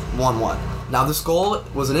up 1-1. Now, this goal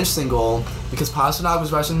was an interesting goal because Pastrnak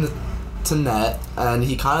was rushing to net, and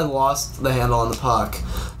he kind of lost the handle on the puck,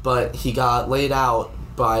 but he got laid out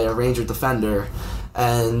by a Ranger defender,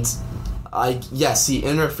 and he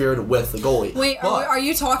interfered with the goalie. Wait, are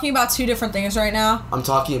you talking about two different things right now? I'm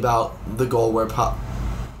talking about the goal where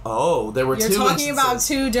there were two instances. You're talking about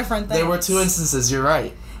two different things. There were two instances, you're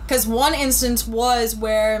right. Because one instance was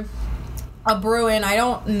where a Bruin, I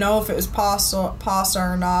don't know if it was Pasta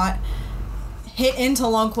or not, hit into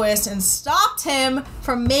Lundqvist and stopped him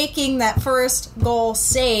from making that first goal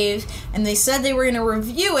save, and they said they were going to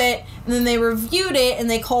review it, and then they reviewed it, and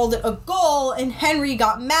they called it a goal, and Henry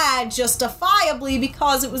got mad justifiably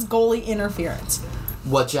because it was goalie interference.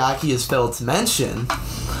 What Jackie has failed to mention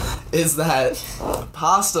is that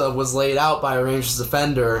Pasta was laid out by a Rangers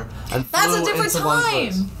defender and flew into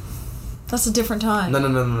Lundqvist. That's a different time.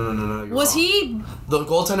 No. Was wrong. he... The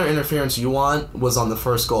goaltender interference you want was on the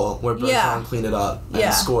first goal, where Bergeron cleaned it up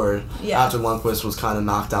and scored after Lundqvist was kind of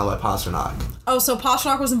knocked down by Pastrnak. Oh, so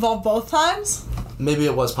Pastrnak was involved both times? Maybe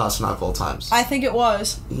it was Pastrnak both times. I think it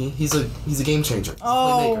was. He's a game changer. He's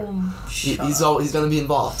a playmaker. He's going to be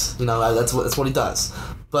involved. You know, that's what he does.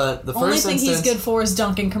 But the only first thing instance, he's good for is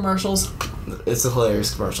dunking commercials. It's a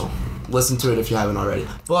hilarious commercial. Listen to it if you haven't already.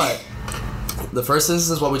 But the first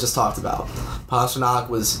instance is what we just talked about. Pastrnak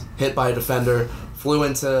was hit by a defender, flew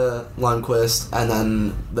into Lundqvist, and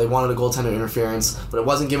then they wanted a goaltender interference, but it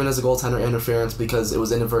wasn't given as a goaltender interference because it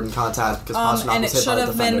was inadvertent contact because Pastrnak was hit by a defender. And it should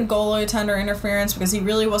have been goaltender interference because he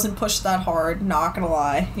really wasn't pushed that hard, not gonna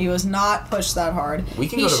lie. He was not pushed that hard. We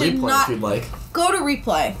can go to replay if you'd like. Go to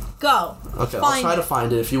replay. Go. Okay, I'll try to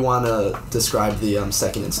find it if you want to describe the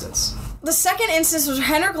second instance. The second instance was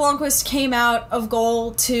Henrik Lundqvist came out of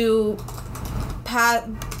goal to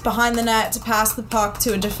behind the net to pass the puck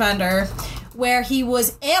to a defender, where he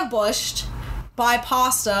was ambushed by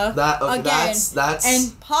Pasta again.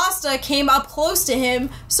 And Pasta came up close to him,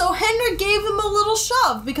 so Henrik gave him a little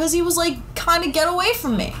shove because he was like, kind of get away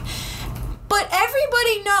from me. But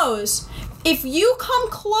everybody knows if you come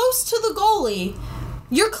close to the goalie,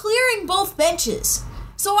 you're clearing both benches.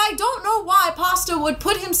 So I don't know why Pasta would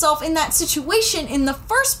put himself in that situation in the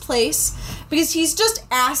first place, because he's just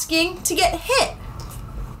asking to get hit.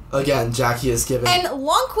 Again, Jackie is given... And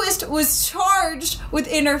Lundqvist was charged with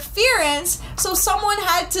interference, so someone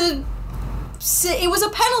had to... It was a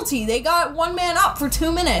penalty. They got one man up for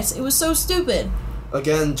 2 minutes. It was so stupid.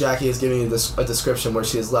 Again, Jackie is giving you a description where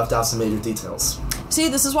she has left out some major details. See,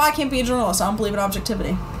 this is why I can't be a journalist. I don't believe in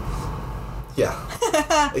objectivity. Yeah.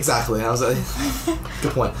 Exactly. That was a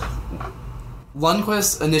good point.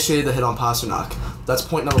 Lundqvist initiated the hit on Pastrnak. That's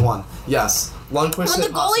point number one. Yes. Lundqvist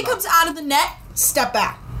hit When the goalie comes out of the net, step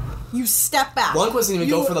back. You step back. Lundqvist didn't even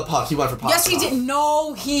go for the puck. He went for Pastrnak. Yes, he did.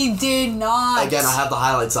 No, he did not. Again, I have the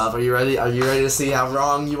highlights up. Are you ready? Are you ready to see how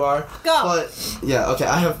wrong you are? Go. But yeah,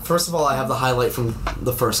 okay. First of all, I have the highlight from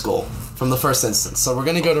the first goal, from the first instance. So we're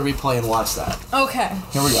gonna go to replay and watch that. Okay.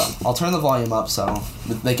 Here we go. I'll turn the volume up so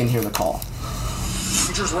they can hear the call.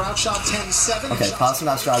 Rangers were outshot 10-7. Okay,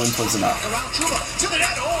 Pasternak's driving towards the net.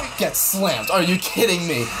 Gets slammed. Are you kidding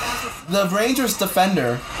me? The Rangers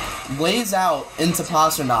defender lays out into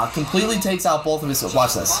Pastrnak, completely takes out both of his...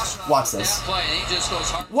 Watch this. Watch this.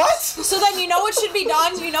 What? So then you know what should be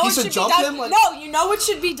done? You know what should be done? No, you know what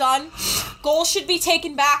should be done? Goal should be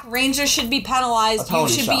taken back. Rangers should be penalized. It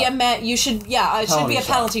should be a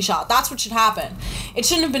penalty shot. That's what should happen. It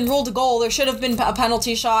shouldn't have been ruled a goal. There should have been a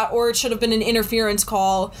penalty shot, or it should have been an interference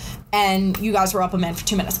call, and you guys were up a man for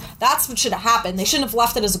 2 minutes. That's what should have happened. They shouldn't have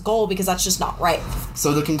left it as a goal because that's just not right.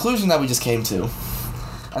 So the conclusion that we just came to,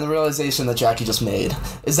 and the realization that Jackie just made,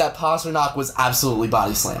 is that Pastrnak was absolutely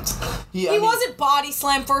body slammed. He wasn't body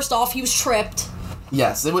slammed. First off, he was tripped.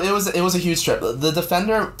 Yes, it was a huge trip. The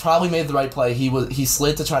defender probably made the right play. He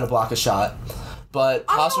slid to try to block a shot, but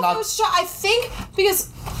Pastrnak... I think because...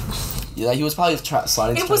 Yeah, he was probably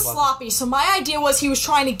sliding. It was sloppy, so my idea was he was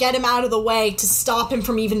trying to get him out of the way to stop him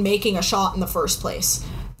from even making a shot in the first place.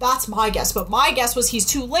 That's my guess, but my guess was he's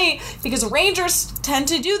too late because Rangers tend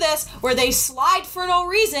to do this where they slide for no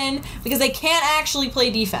reason because they can't actually play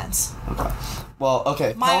defense. Okay. Well,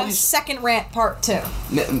 okay. My second rant, part 2.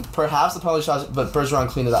 Perhaps the penalty shot, but Bergeron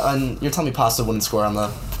cleaned it up. And you're telling me Pasta wouldn't score on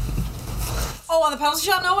the... Oh, on the penalty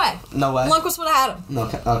shot? No way. No way? Lundqvist would have had him.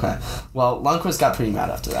 Okay. Well, Lundqvist got pretty mad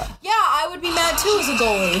after that. Yeah, I would be mad too as a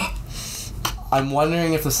goalie. I'm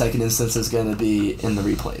wondering if the second instance is going to be in the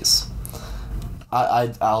replays.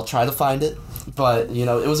 I'll try to find it, but But, you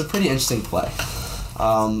know, it was a pretty interesting play.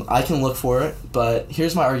 I can look for it, but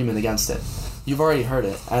here's my argument against it. You've already heard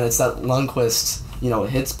it, and it's that Lundqvist, you know,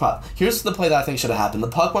 hits puck. Here's the play that I think should have happened. The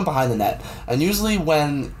puck went behind the net, and usually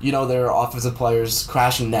when, you know, there are offensive players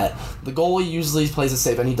crashing net, the goalie usually plays it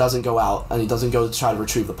safe, and he doesn't go out, and he doesn't go to try to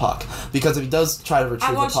retrieve the puck. Because if he does try to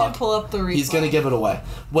retrieve the puck, you to pull up the replay. He's going to give it away.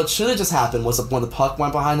 What should have just happened was when the puck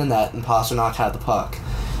went behind the net and Pastrnak had the puck,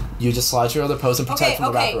 you just slide to your other post and protect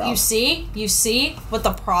from the wraparound. You see what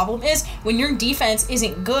the problem is? When your defense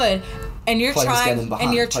isn't good and you're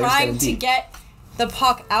trying to get the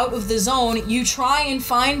puck out of the zone, you try and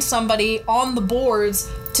find somebody on the boards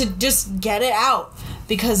to just get it out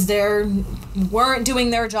because they weren't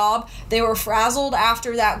doing their job. They were frazzled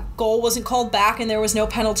after that goal wasn't called back and there was no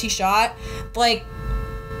penalty shot. Like,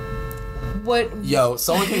 what? Yo,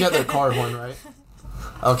 someone can get their car horn, right?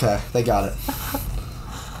 Okay, they got it.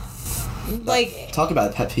 Like, talk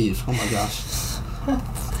about a pet peeve. Oh my gosh.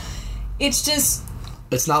 It's just...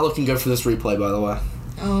 It's not looking good for this replay, by the way.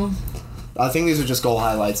 Oh. I think these are just goal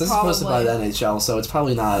highlights. This is posted by the NHL, so it's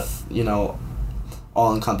probably not, you know,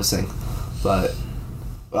 all-encompassing. But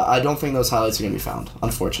I don't think those highlights are going to be found,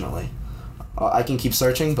 unfortunately. I can keep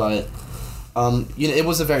searching, but you know, it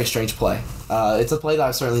was a very strange play. It's a play that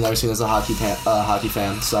I've certainly never seen as a hockey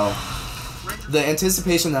fan, so... The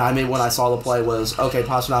anticipation that I made when I saw the play was, okay,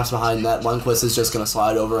 Pasternak's behind net, Lundqvist is just going to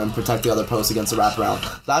slide over and protect the other post against the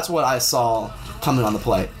wraparound. That's what I saw coming on the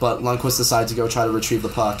play, but Lundqvist decided to go try to retrieve the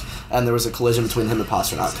puck, and there was a collision between him and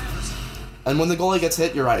Pastrnak. And when the goalie gets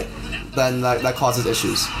hit, you're right, then that causes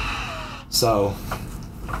issues. So,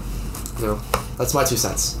 you know, that's my 2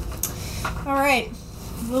 cents. Alright,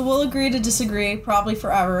 we'll agree to disagree, probably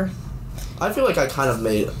forever. I feel like I kind of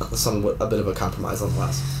made a bit of a compromise on the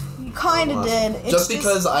last. Kind of did. It's just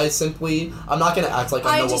because I'm not going to act like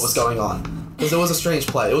I know what was going on. Because it was a strange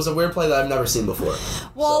play. It was a weird play that I've never seen before.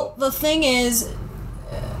 Well, the thing is,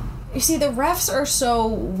 you see, the refs are so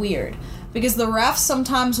weird. Because the refs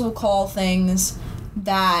sometimes will call things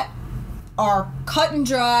that are cut and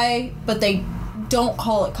dry, but they don't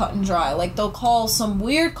call it cut and dry. Like, they'll call some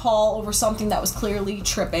weird call over something that was clearly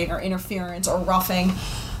tripping or interference or roughing.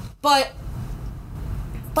 But...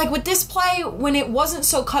 like, with this play, when it wasn't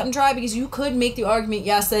so cut and dry, because you could make the argument,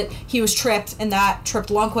 yes, that he was tripped and that tripped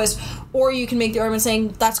Lundqvist, or you can make the argument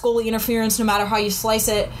saying that's goalie interference no matter how you slice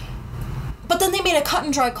it. But then they made a cut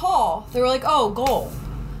and dry call. They were like, oh, goal.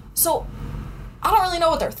 So, I don't really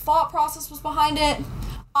know what their thought process was behind it.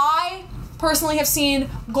 I personally have seen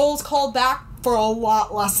goals called back for a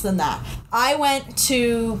lot less than that. I went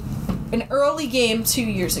to an early game 2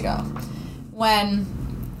 years ago when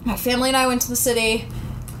my family and I went to the city...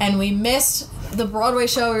 and we missed the Broadway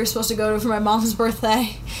show we were supposed to go to for my mom's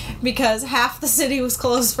birthday because half the city was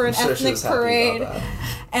closed for an ethnic parade.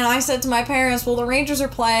 And I said to my parents, well, the Rangers are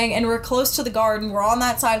playing and we're close to the Garden. We're on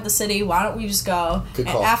that side of the city. Why don't we just go? Good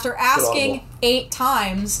call. And after asking 8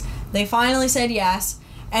 times, they finally said yes.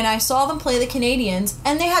 And I saw them play the Canadiens.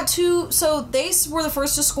 And they had 2... so they were the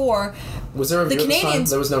first to score. Was there a review at this time?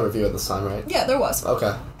 There was no review at this time, right? Yeah, there was.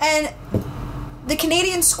 Okay. And... the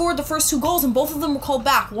Canadiens scored the first 2 goals, and both of them were called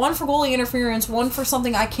back. One for goalie interference, one for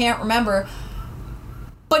something I can't remember.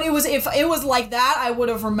 But it was if it was like that, I would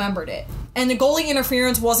have remembered it. And the goalie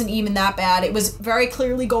interference wasn't even that bad. It was very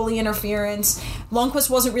clearly goalie interference. Lundqvist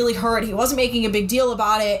wasn't really hurt. He wasn't making a big deal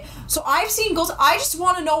about it. So I've seen goals. I just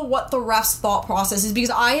want to know what the ref's thought process is, because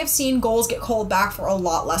I have seen goals get called back for a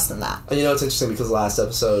lot less than that. And you know, it's interesting because last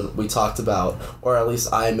episode we talked about, or at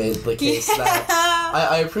least I made the case that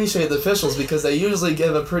I appreciate the officials because they usually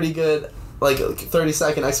give a pretty good, like,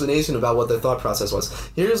 30-second explanation about what their thought process was.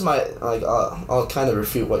 Here's my, I'll kind of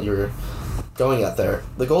refute what you're going at there.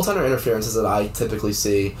 The goaltender interferences that I typically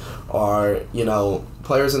see are, you know,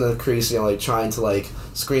 players in the crease, you know, like, trying to, like,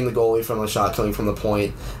 screen the goalie from a shot coming from the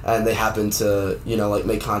point, and they happen to, you know, like,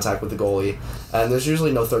 make contact with the goalie, and there's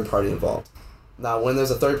usually no third party involved. Now, when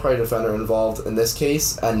there's a third party defender involved in this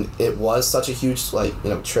case, and it was such a huge, like, you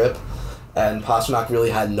know, trip, and Pastrnak really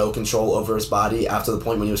had no control over his body after the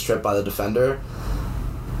point when he was tripped by the defender,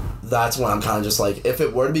 that's when I'm kind of just like, if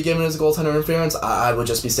it were to be given as a goaltender interference, I would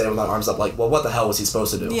just be standing with my arms up like, well, what the hell was he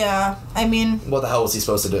supposed to do? Yeah, I mean... what the hell was he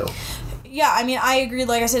supposed to do? Yeah, I mean, I agree.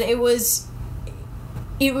 Like I said,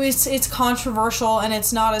 it's controversial, and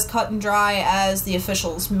it's not as cut and dry as the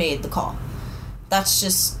officials made the call. That's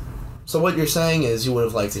just... So what you're saying is you would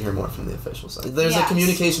have liked to hear more from the officials. There's a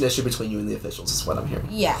communication issue between you and the officials, is what I'm hearing.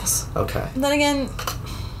 Yes. Okay. And then again...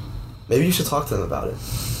 maybe you should talk to them about it.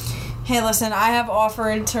 Hey, listen, I have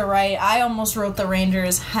offered to write... I almost wrote the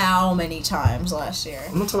Rangers how many times last year?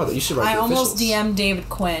 I'm not talking about that. You should write the officials. I almost officials. DM'd David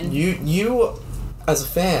Quinn. You, as a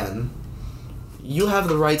fan, you have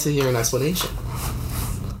the right to hear an explanation.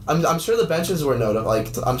 I'm sure the benches were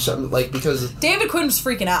notified. I'm sure, because David Quinn was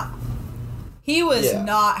freaking out. He was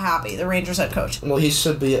not happy, the Rangers head coach. Well, he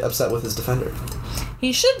should be upset with his defender.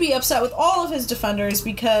 He should be upset with all of his defenders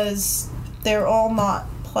because they're all not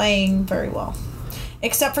playing very well.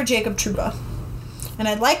 Except for Jacob Trouba. And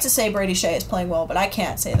I'd like to say Brady Shea is playing well, but I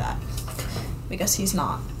can't say that. Because he's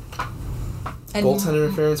not. And goaltender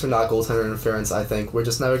interference or not goaltender interference, I think we're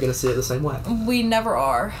just never going to see it the same way. We never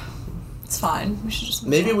are. It's fine. We should just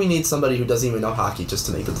maybe we need somebody who doesn't even know hockey just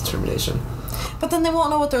to make the determination. But then they won't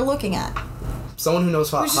know what they're looking at. Someone who knows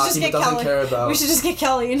hockey but doesn't care about... We should just get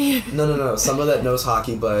Kelly in here. No. Someone that knows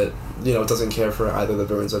hockey but, doesn't care for either the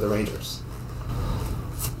Bruins or the Rangers.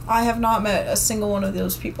 I have not met a single one of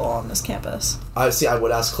those people on this campus. I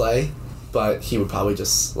would ask Clay, but he would probably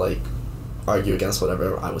just, argue against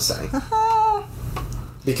whatever I was saying.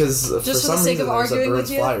 Because just for some the sake reason of there's a arguing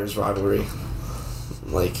Bruins-Flyers rivalry.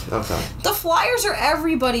 Okay. The Flyers are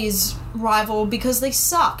everybody's rival because they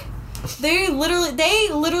suck. They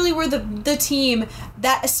literally were the team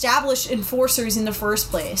that established enforcers in the first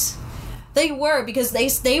place. They were, because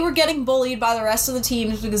they were getting bullied by the rest of the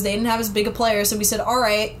teams because they didn't have as big a player, so we said,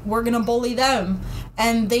 alright, we're gonna bully them.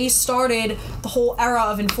 And they started the whole era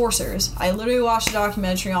of enforcers. I literally watched a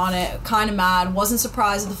documentary on it, kind of mad, wasn't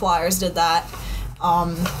surprised that the Flyers did that.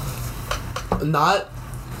 Not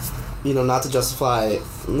to justify,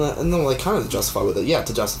 kind of to justify what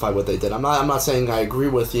to justify what they did. I'm not saying I agree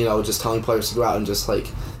with, just telling players to go out and just,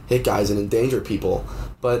 hit guys and endanger people.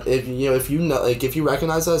 But if you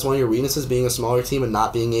recognize that as one of your weaknesses, being a smaller team and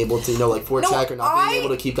not being able to, forecheck or not being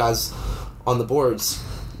able to keep guys on the boards,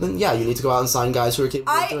 then yeah, you need to go out and sign guys who are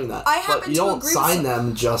capable of doing that. But you don't sign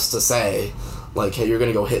them just to say, hey, you're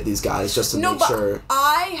going to go hit these guys just to make sure.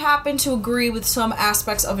 I happen to agree with some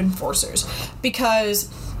aspects of enforcers because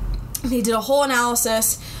they did a whole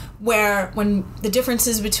analysis when the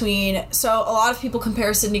differences between... So a lot of people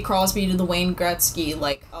compare Sidney Crosby to the Wayne Gretzky,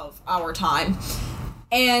 of our time.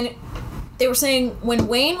 And they were saying when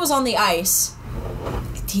Wayne was on the ice,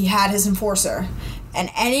 he had his enforcer. And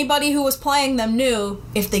anybody who was playing them knew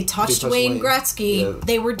if they touched Wayne Gretzky,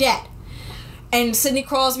 they were dead. And Sidney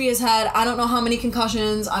Crosby has had, I don't know how many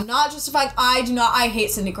concussions. I'm not justifying... I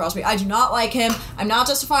hate Sidney Crosby. I do not like him. I'm not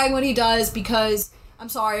justifying what he does because... I'm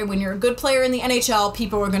sorry, when you're a good player in the NHL,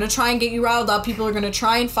 people are going to try and get you riled up. People are going to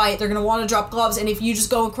try and fight. They're going to want to drop gloves. And if you just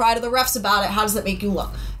go and cry to the refs about it, how does that make you look?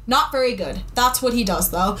 Not very good. That's what he does,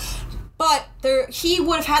 though. But he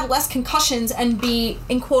would have had less concussions and be,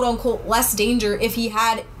 in quote-unquote, less danger if he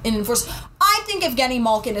had an enforcer. I think Evgeny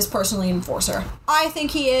Malkin is personally an enforcer. I think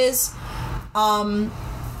he is. I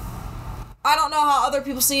don't know how other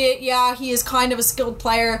people see it. Yeah, he is kind of a skilled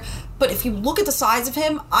player. But if you look at the size of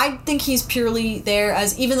him, I think he's purely there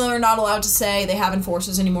as, even though they're not allowed to say they have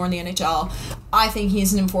enforcers anymore in the NHL, I think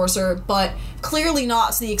he's an enforcer, but clearly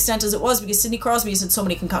not to the extent as it was because Sidney Crosby has had so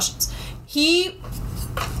many concussions. He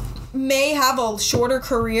may have a shorter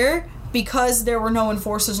career because there were no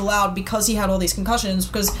enforcers allowed because he had all these concussions,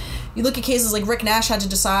 because you look at cases like Rick Nash had to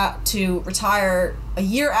decide to retire a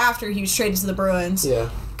year after he was traded to the Bruins. Yeah.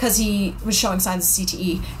 Because he was showing signs of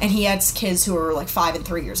CTE, and he had kids who were 5 and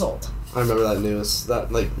 3 years old. I remember that news. That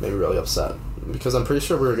made me really upset because I'm pretty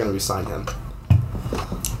sure we were going to resign him.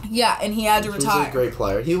 Yeah, and he had to retire. He was a great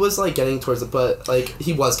player. He was getting towards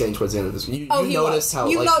he was getting towards the end of his. You noticed how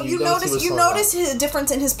you notice his difference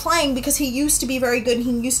in his playing because he used to be very good. And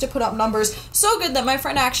he used to put up numbers so good that my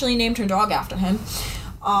friend actually named her dog after him.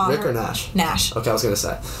 Rick or Nash? Nash. Okay, I was gonna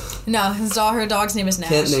say. No, her dog's name is Nash.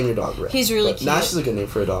 Can't name your dog Rick. He's really cute. Nash is a good name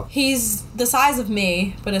for a dog. He's the size of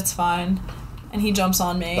me, but it's fine. And he jumps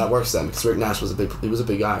on me. That works then, because Rick Nash was a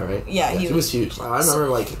big guy, right? Yeah, he was huge. I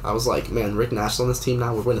remember, I was like, man, Rick Nash's on this team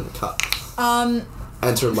now, we're winning the cup.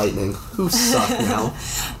 Enter Lightning, who suck now.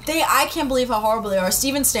 I can't believe how horrible they are.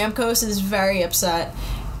 Steven Stamkos is very upset,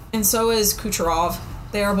 and so is Kucherov.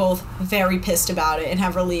 They are both very pissed about it and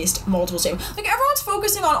have released multiple statements. Everyone's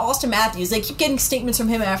focusing on Austin Matthews. They keep getting statements from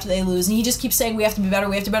him after they lose, and he just keeps saying, we have to be better,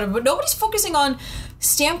 but nobody's focusing on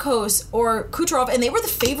Stamkos or Kucherov, and they were the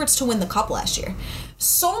favorites to win the Cup last year.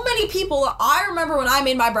 So many people, I remember when I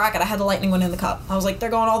made my bracket, I had the Lightning win in the Cup. I was like, they're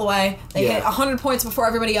going all the way. They hit 100 points before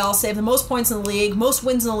everybody else. They have the most points in the league, most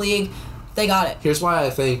wins in the league. They got it. Here's why I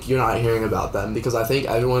think you're not hearing about them, because I think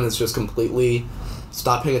everyone is just completely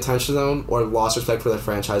stopped paying attention to them or lost respect for their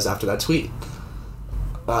franchise after that tweet.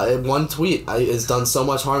 One tweet has done so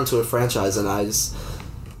much harm to a franchise, and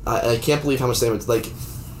I can't believe how much they were,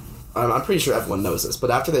 I'm pretty sure everyone knows this, but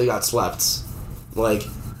after they got swept,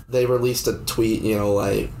 they released a tweet,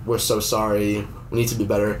 we're so sorry, we need to be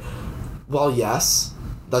better. Well, yes,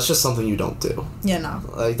 That's just something you don't do. Yeah, no.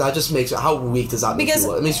 Like, that just makes... How weak does that make you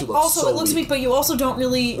look? It makes you look also, so it looks weak, but you also don't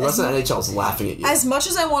really... The rest of the NHL is laughing at you. As much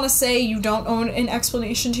as I want to say you don't owe an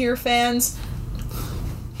explanation to your fans,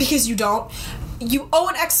 because you don't, you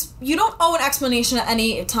don't owe an explanation at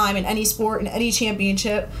any time in any sport, in any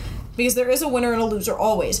championship, because there is a winner and a loser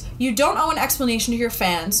always. You don't owe an explanation to your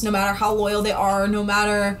fans, no matter how loyal they are, no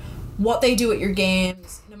matter what they do at your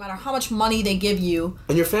games, no matter how much money they give you.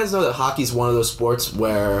 And your fans know that hockey's one of those sports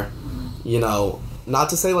where, you know, not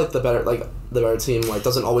to say like the better team like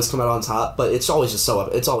doesn't always come out on top, but it's always just so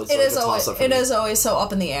up. It's always it is always so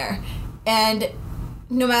up in the air, and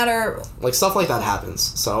no matter like stuff like that happens.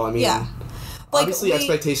 So I mean, yeah, obviously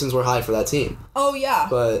expectations were high for that team. Oh yeah,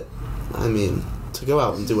 but I mean, to go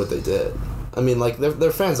out and do what they did, I mean, like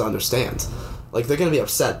their fans understand. Like, they're going to be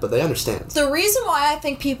upset, but they understand. The reason why I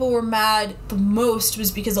think people were mad the most was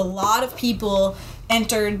because a lot of people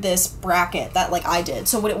entered this bracket that, like, I did.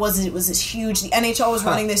 So what it was this huge... The NHL was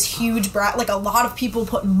running this huge bracket. Like, a lot of people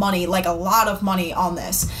put money, like, a lot of money on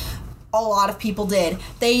this. A lot of people did.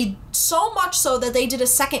 They... So much so that they did a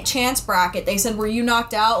second chance bracket. They said, were you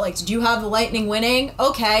knocked out? Like, did you have the Lightning winning?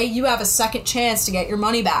 Okay, you have a second chance to get your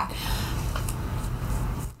money back.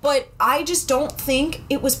 But I just don't think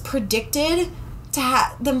it was predicted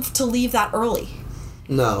to them to leave that early.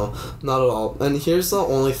 No, not at all. And here's the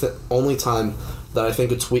only time that I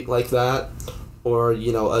think a tweet like that, or,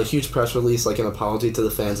 you know, a huge press release like an apology to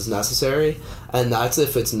the fans is necessary, and that's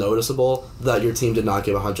if it's noticeable that your team did not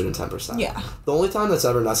give 110%. Yeah. The only time that's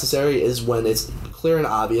ever necessary is when it's clear and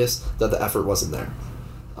obvious that the effort wasn't there.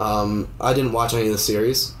 I didn't watch any of the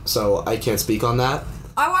series, so I can't speak on that.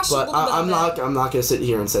 I watched a little bit I'm not gonna sit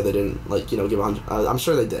here and say they didn't, like, you know, give 100. I'm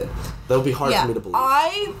sure they did. That would be hard for me to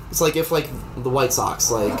believe. It's like if, like, the White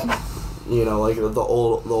Sox, like, you know, like the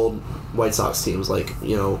old White Sox teams, like,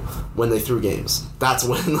 you know, when they threw games, that's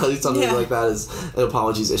when like, something like that is an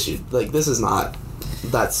apology's issued. Like, this is not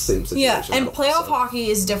that same situation. Yeah, and playoff hockey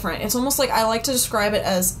is different. It's almost like I like to describe it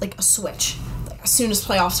as like a switch. Like, as soon as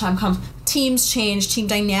playoff time comes, teams change, team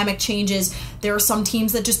dynamic changes. There are some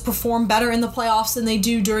teams that just perform better in the playoffs than they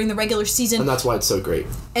do during the regular season. And that's why it's so great.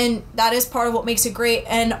 And that is part of what makes it great.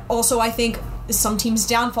 And also, I think some teams'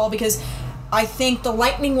 downfall, because I think the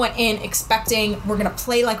Lightning went in expecting we're going to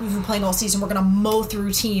play like we've been playing all season. We're going to mow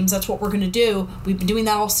through teams. That's what we're going to do. We've been doing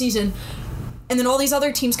that all season. And then all these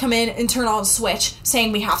other teams come in and turn on a switch,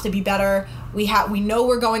 saying we have to be better. We know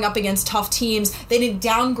we're going up against tough teams. They didn't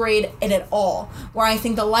downgrade it at all. Where I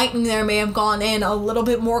think the Lightning there may have gone in a little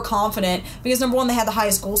bit more confident because, number one, they had the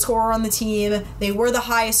highest goal scorer on the team. They were the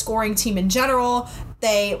highest scoring team in general.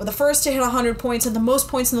 They were the first to hit 100 points and the most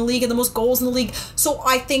points in the league and the most goals in the league. So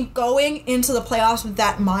I think going into the playoffs with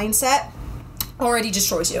that mindset already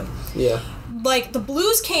destroys you. Yeah. Like, the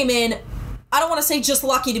Blues came in, I don't want to say just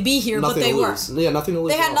lucky to be here, but they were. Yeah, nothing to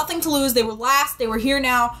lose. They had nothing to lose. They were last. They were here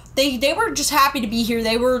now. They were just happy to be here.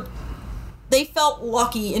 They felt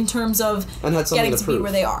lucky in terms of and had getting to prove, be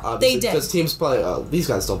where they are. Obviously, they did. Because teams play, these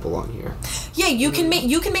guys don't belong here. Yeah, you can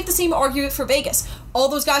make the same argument for Vegas. All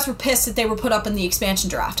those guys were pissed that they were put up in the expansion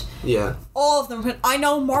draft. Yeah. All of them. I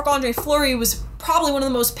know Marc-Andre Fleury was probably one of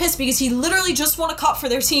the most pissed because he literally just won a cup for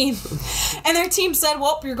their team. And their team said,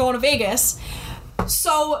 well, you're going to Vegas.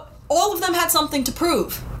 So all of them had something to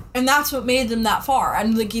prove. And that's what made them that far.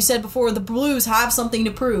 And like you said before, the Blues have something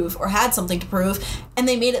to prove, or had something to prove, and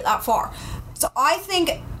they made it that far. So I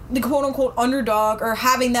think the quote-unquote underdog, or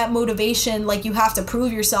having that motivation, like you have to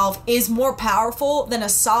prove yourself, is more powerful than a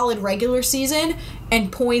solid regular season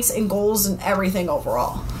and points and goals and everything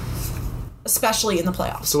overall. Especially in the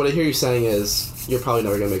playoffs. So what I hear you saying is, you're probably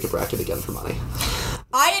never going to make a bracket again for money.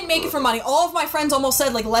 I didn't make it for money. All of my friends almost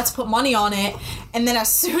said, like, let's put money on it. And then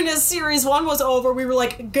as soon as Series 1 was over, we were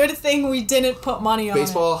like, good thing we didn't put money on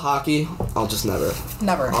Baseball, hockey, I'll just never.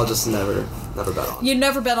 I'll just never bet on. You'd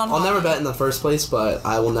never bet on hockey. I'll never bet in the first place, but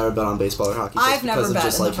I will never bet on baseball or hockey. I've never bet in the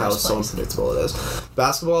first place. Because of just, like, how so unpredictable it is.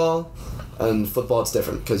 Basketball and football, it's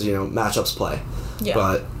different, because, you know, matchups play. Yeah.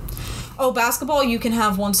 But... Oh, basketball, you can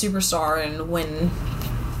have one superstar and win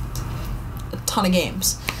a ton of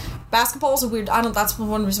games. Basketball is a weird... That's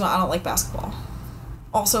one reason why I don't like basketball.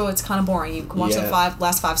 Also, it's kind of boring. You can watch the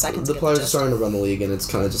last 5 seconds. The players are starting to run the league, and it's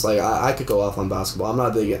kind of just like... I could go off on basketball. I'm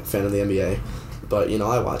not a big fan of the NBA, but, you know,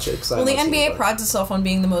 I watch it. Well, the NBA prides itself on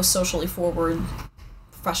being the most socially forward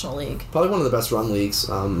professional league. Probably one of the best run leagues,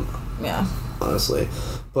 yeah. Honestly.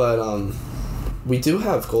 But, we do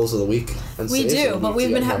have goals of the week. And we do, but we've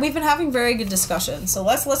been having very good discussions. So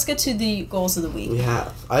let's get to the goals of the week. We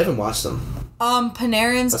have. I haven't watched them.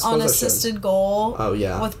 Panarin's unassisted goal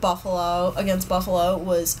with Buffalo, against Buffalo,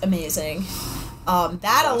 was amazing.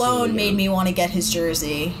 That alone made me want to get his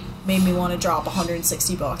jersey. Made me want to drop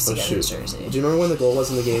 $160 to get his jersey. Do you remember when the goal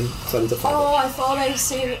was in the game? So I need to find it. I thought I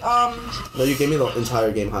saved. No, you gave me the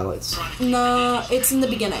entire game highlights. No, it's in the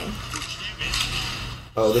beginning.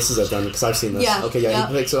 Oh, this is it then, because I've seen this. Yeah. Okay, yeah,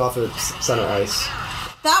 he picks it off at center ice.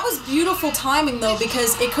 That was beautiful timing, though,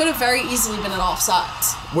 because it could have very easily been an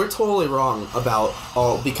offsides. We're totally wrong about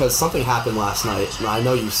because something happened last night, and I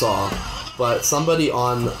know you saw, but somebody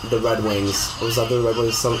on the Red Wings, was that the Red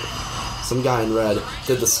Wings, some guy in red,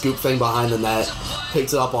 did the scoop thing behind the net,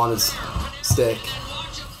 picked it up on his stick,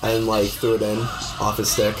 and, like, threw it in off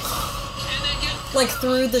his stick. Like,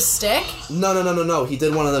 through the stick? No. He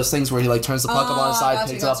did one of those things where he, like, turns the puck up on his side,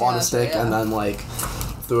 picks it up on his stick, and then, like,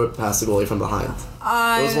 threw it past the goalie from behind.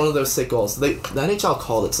 It was one of those sick goals. The NHL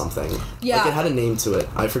called it something. Yeah. Like, it had a name to it.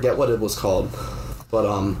 I forget what it was called. But,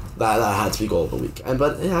 that had to be goal of the week.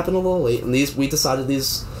 But it happened a little late, and we decided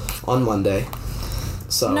these on Monday.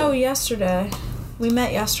 So. No, yesterday. We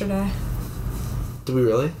met yesterday. Did we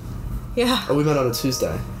really? Yeah. Oh, we met on a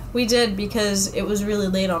Tuesday. We did because it was really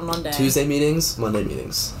late on Monday. Tuesday meetings, Monday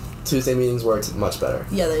meetings. Tuesday meetings worked much better.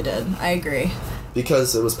 Yeah, they did. I agree.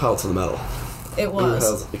 Because it was pedal to the metal. It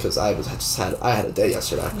was. Because I had a day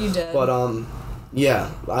yesterday. You did. But,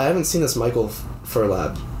 yeah. I haven't seen this Michael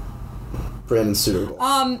Furlab, Brandon Suter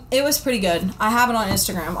goal. It was pretty good. I have it on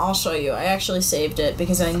Instagram. I'll show you. I actually saved it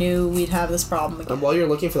because I knew we'd have this problem again. And while you're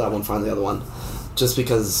looking for that one, find the other one. Just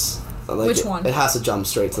because... Like, which one? It has to jump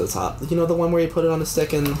straight to the top. You know the one where you put it on a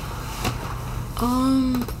stick and...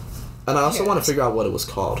 And I also want to figure out what it was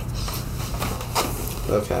called.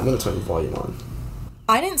 Okay, I'm going to turn the volume on.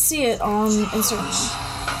 I didn't see it on Instagram.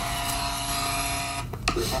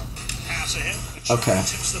 Okay.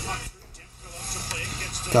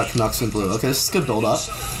 Got Canucks in blue. Okay, this is a good build-up.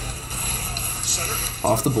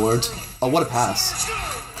 Off the board. Oh, what a pass.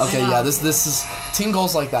 Okay, yeah, this is... Team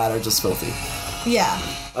goals like that are just filthy. Yeah.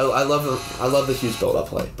 I love the huge build-up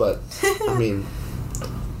play, but, I mean...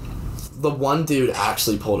 The one dude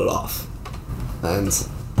actually pulled it off. And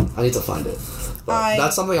I need to find it. But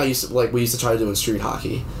that's something we used to try to do in street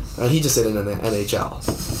hockey. And he just did it in the NHL.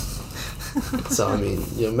 So, I mean,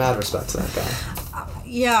 mad respect to that guy.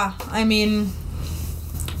 Yeah, I mean...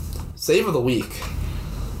 Save of the week.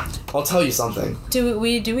 I'll tell you something. Do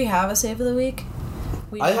we have a save of the week?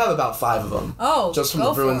 I have about 5 of them. Oh, just from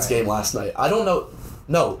the Bruins game last night. I don't know.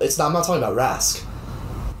 No, it's not. I'm not talking about Rask.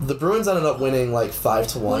 The Bruins ended up winning like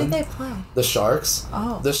 5-1. What did they play? The Sharks.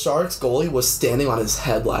 Oh. The Sharks goalie was standing on his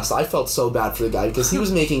head last night. I felt so bad for the guy because he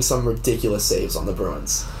was making some ridiculous saves on the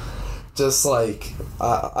Bruins. Just like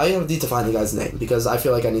I need to find the guy's name because I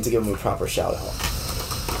feel like I need to give him a proper shout out.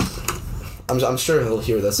 I'm sure he'll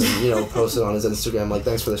hear this and post it on his Instagram like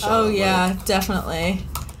thanks for the shout out. Oh yeah, definitely.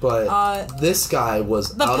 But this guy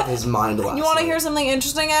was out of his mind last night. You want to hear something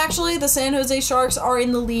interesting, actually? The San Jose Sharks are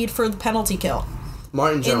in the lead for the penalty kill.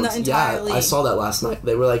 Martin Jones, in the entire league. I saw that last night.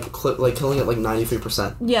 They were killing it like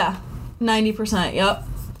 93%. Yeah, 90%, yep.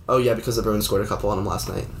 Oh yeah, because the Bruins scored a couple on him last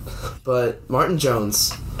night. But Martin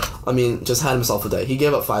Jones, just had himself a day. He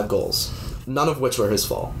gave up 5 goals, none of which were his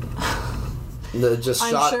fault.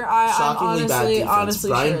 Shockingly bad defense.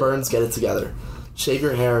 Brian Burns, get it together. Shave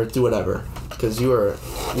your hair, do whatever, because you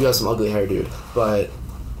have some ugly hair, dude. But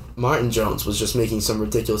Martin Jones was just making some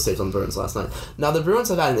ridiculous saves on the Bruins last night. Now, the Bruins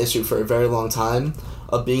have had an issue for a very long time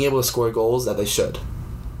of being able to score goals that they should.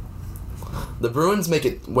 The Bruins make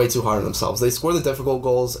it way too hard on themselves. They score the difficult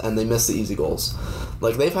goals, and they miss the easy goals.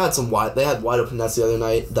 Like, they had wide open nets the other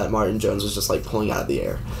night that Martin Jones was just, pulling out of the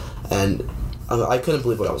air. And I couldn't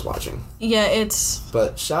believe what I was watching. Yeah,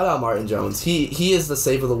 But shout out Martin Jones. He is the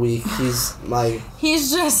save of the week.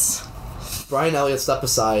 He's just... Brian Elliott, step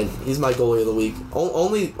aside. He's my goalie of the week.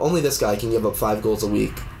 Only this guy can give up 5 goals a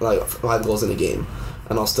week, 5 goals in a game,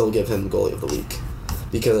 and I'll still give him goalie of the week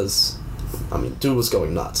because, dude was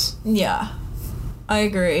going nuts. Yeah, I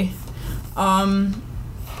agree.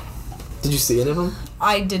 Did you see any of them?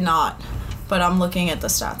 I did not, but I'm looking at the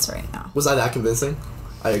stats right now. Was I that convincing?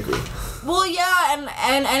 I agree. Well, yeah,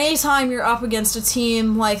 and anytime you're up against a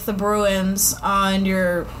team like the Bruins, and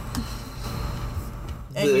you're...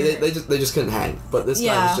 They just couldn't hang. But this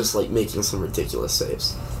guy was just making some ridiculous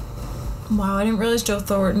saves. Wow, I didn't realize Joe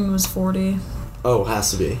Thornton was 40. Oh,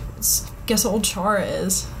 has to be. Guess how old Chara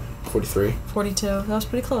is. 43. 42. That was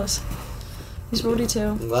pretty close. He's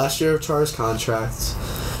 42. Last year of Chara's contract.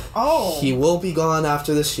 Oh. He will be gone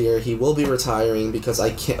after this year. He will be retiring because I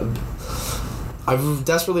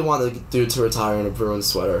desperately want the dude to retire in a Bruins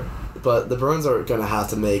sweater. But the Bruins are going to have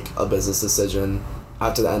to make a business decision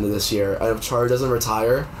after the end of this year. And if Chara doesn't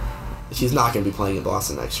retire, he's not going to be playing in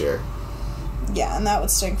Boston next year. Yeah, and that would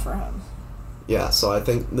stink for him. Yeah, so I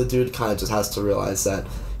think the dude kind of just has to realize that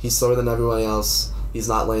he's slower than everyone else. He's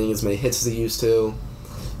not landing as many hits as he used to.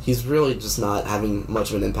 He's really just not having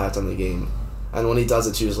much of an impact on the game. And when he does,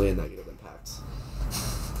 it's usually a negative impact.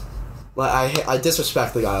 Like, I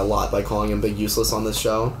disrespect the guy a lot by calling him Big Useless on this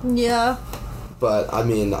show. Yeah. But, I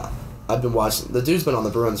mean, I've been watching... The dude's been on the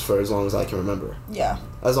Bruins for as long as I can remember. Yeah.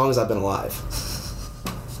 As long as I've been alive.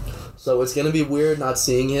 So it's going to be weird not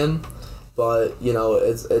seeing him. But, you know,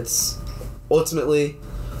 it's ultimately,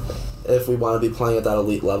 if we want to be playing at that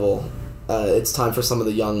elite level, it's time for some of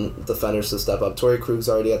the young defenders to step up. Torrey Krug's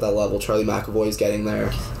already at that level. Charlie McAvoy's getting there.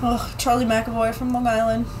 Oh, Charlie McAvoy from Long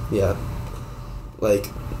Island. Yeah. Like,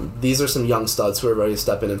 these are some young studs who are ready to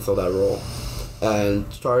step in and fill that role. And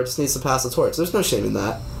Chara just needs to pass the torch. There's no shame in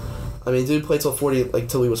that. I mean, dude played till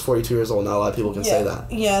he was 42 years old. Not a lot of people can say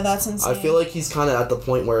that. Yeah, that's insane. I feel like he's kind of at the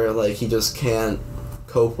point where, like, he just can't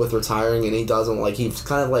cope with retiring, and he doesn't, like, he's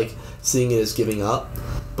kind of, like, seeing it as giving up.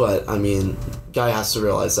 But, I mean, guy has to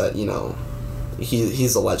realize that, you know,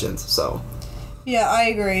 he's a legend, so. Yeah, I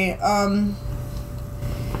agree.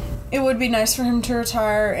 It would be nice for him to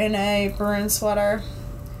retire in a Bruins sweater.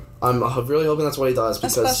 I'm really hoping that's what he does,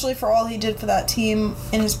 because... Especially for all he did for that team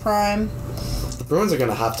in his prime. The Bruins are going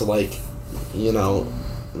to have to, like, you know...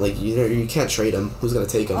 Like, you can't trade him. Who's going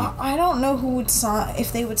to take him? I don't know who would sign...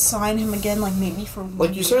 If they would sign him again, like, maybe for...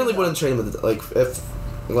 Like, you certainly wouldn't trade him, like, if...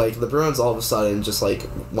 Like, the Bruins all of a sudden just, like,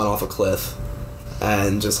 went off a cliff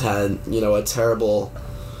and just had, you know, a terrible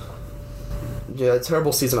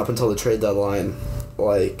season up until the trade deadline.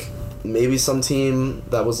 Like, maybe some team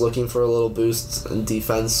that was looking for a little boost in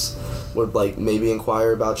defense would, like, maybe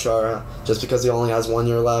inquire about Chara, just because he only has 1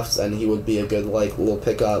 year left, and he would be a good, like, little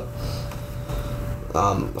pickup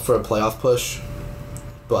for a playoff push.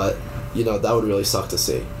 But, you know, that would really suck to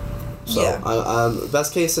see. So, yeah.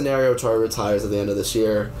 Best case scenario, Chara retires at the end of this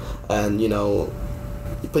year, and, you know,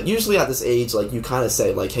 but usually at this age, like, you kind of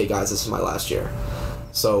say, like, hey, guys, this is my last year.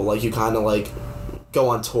 So, like, you kind of, like, go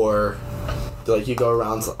on tour, like, you go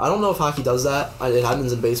around. I don't know if hockey does that. It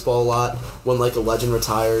happens in baseball a lot, when, like, a legend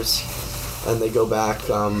retires, and they go back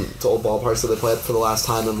to old ballparks that they played for the last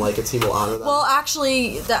time, and, like, a team will honor them. Well,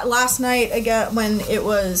 actually, that last night, again, when it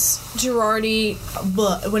was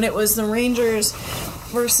when it was the Rangers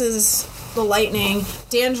versus the Lightning,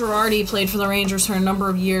 Dan Girardi played for the Rangers for a number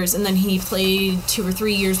of years, and then he played 2 or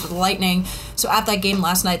 3 years with the Lightning. So at that game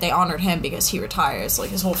last night, they honored him because he retires. Like,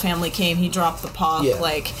 his whole family came, he dropped the puck. Yeah.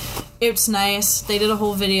 Like, it's nice. They did a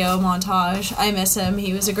whole video montage. I miss him.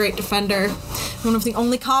 He was a great defender. One of the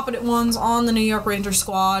only competent ones on the New York Rangers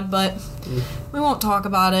squad, but we won't talk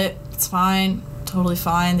about it. It's fine. Totally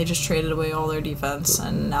fine. They just traded away all their defense,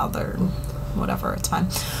 and now they're... whatever, it's fine.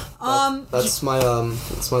 That's my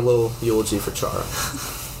little eulogy for Chara.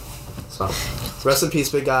 So, rest in peace,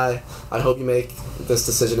 big guy. I hope you make this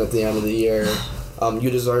decision at the end of the year. You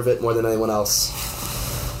deserve it more than anyone else.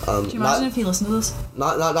 Do you imagine if he listened to this?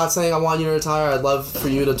 Not saying I want you to retire. I'd love for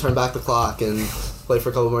you to turn back the clock and play for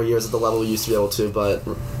a couple more years at the level we used to be able to, but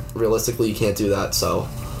realistically, you can't do that. So,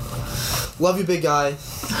 love you, big guy.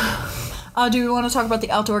 Do we want to talk about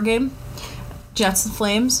the outdoor game? Jets and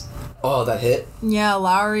Flames. Oh, that hit? Yeah,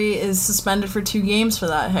 Lowry is suspended for 2 games for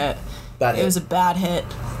that hit. Bad hit. It was a bad hit.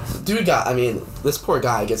 Dude this poor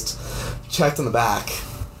guy gets checked in the back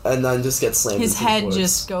and then just gets slammed. His head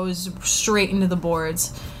just goes straight into the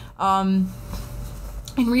boards. In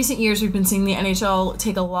recent years, we've been seeing the NHL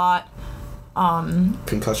take a lot...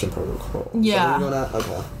 concussion protocol. Yeah.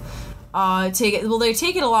 Okay. They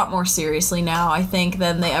take it a lot more seriously now, I think,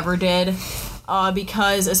 than they ever did.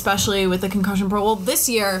 Because especially with the concussion protocol, this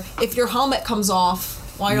year, if your helmet comes off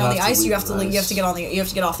while you're on the ice, you have to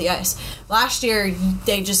get off the ice. Last year,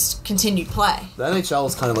 they just continued play. The NHL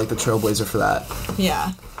is kind of like the trailblazer for that.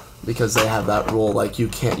 Yeah. Because they have that rule, like,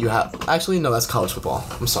 actually, no, that's college football.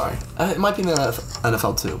 I'm sorry. It might be in the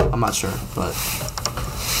NFL too. I'm not sure, but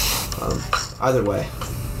either way.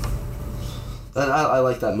 And I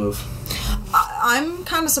like that move. I'm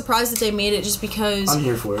kind of surprised that they made it just because... I'm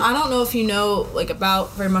here for it. I don't know if you know, like,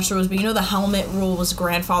 about very much the rules, but you know the helmet rule was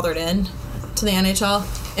grandfathered in to the NHL?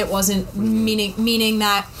 It wasn't, meaning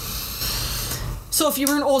that... So if you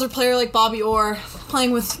were an older player like Bobby Orr,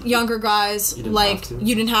 playing with younger guys, you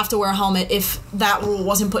didn't have to wear a helmet if that rule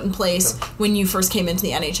wasn't put in place when you first came into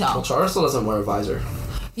the NHL. Well, Chara still doesn't wear a visor.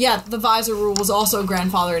 Yeah, the visor rule was also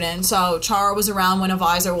grandfathered in, so Chara was around when a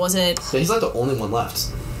visor wasn't... Yeah, he's like the only one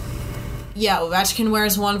left. Yeah, Ovechkin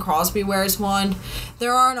wears one, Crosby wears one.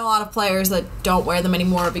 There aren't a lot of players that don't wear them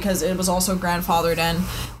anymore because it was also grandfathered in.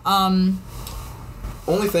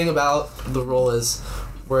 Only thing about the rule is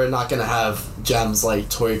we're not going to have gems like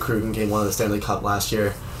Torrey Krug in Game 1 of the Stanley Cup last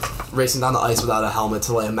year racing down the ice without a helmet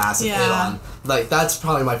to lay a massive hit on. Like, that's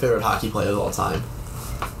probably my favorite hockey play of all time.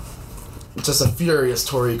 Just a furious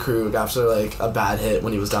Torrey Krug after, like, a bad hit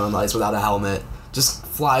when he was down on the ice without a helmet. Just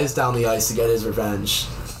flies down the ice to get his revenge.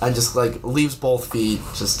 And just, like, leaves both feet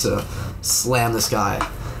just to slam this guy.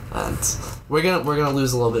 And we're gonna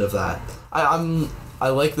lose a little bit of that. I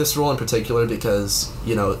like this rule in particular because,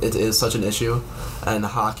 you know, it is such an issue. And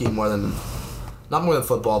hockey, not more than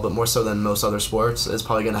football, but more so than most other sports, is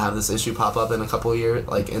probably going to have this issue pop up in a couple of years,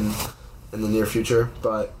 like in the near future.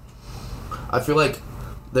 But I feel like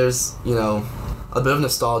there's, you know, a bit of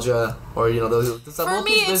nostalgia, or, you know, there's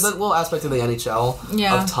a little aspect of the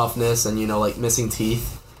NHL of toughness and, you know, like missing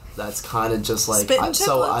teeth. That's kind of just like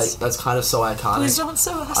that's kind of so iconic. Please don't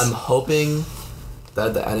sue us. I'm hoping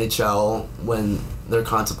that the NHL, when they're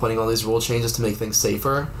contemplating all these rule changes to make things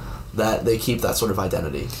safer, that they keep that sort of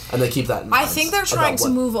identity and they keep that in mind. I think they're trying to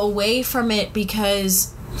move away from it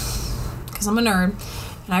because I'm a nerd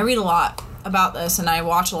and I read a lot about this and I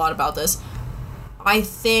watch a lot about this. I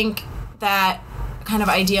think that kind of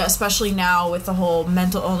idea, especially now with the whole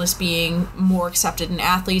mental illness being more accepted in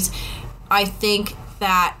athletes, I think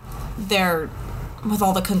that they're, with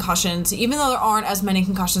all the concussions, even though there aren't as many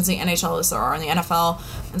concussions in the NHL as there are in the NFL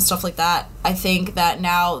and stuff like that, I think that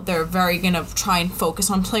now they're very going to try and focus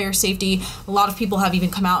on player safety. A lot of people have even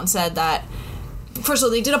come out and said that, first of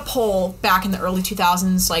all, they did a poll back in the early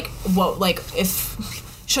 2000s,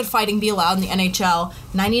 should fighting be allowed in the NHL?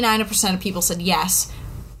 99% of people said yes.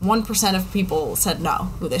 1% of people said no,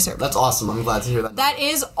 who they surveyed. That's awesome. I'm glad to hear that. That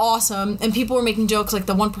is awesome. And people were making jokes like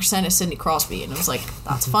the 1% is Sidney Crosby. And it was like,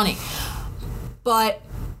 that's funny. But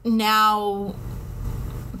now,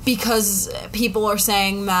 because people are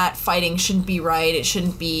saying that fighting shouldn't be right, it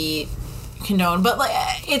shouldn't be condoned, but like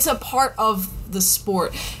it's a part of the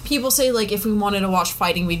sport. People say like if we wanted to watch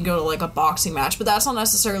fighting, we'd go to like a boxing match, but that's not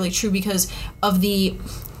necessarily true because of the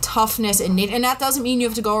toughness and that doesn't mean you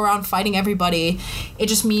have to go around fighting everybody. It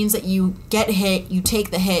just means that you get hit, you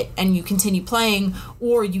take the hit, and you continue playing,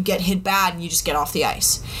 or you get hit bad and you just get off the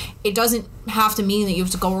ice. It doesn't have to mean that you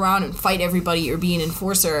have to go around and fight everybody or be an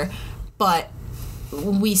enforcer, but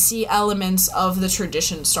we see elements of the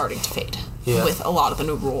tradition starting to fade with a lot of the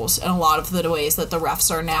new rules and a lot of the ways that the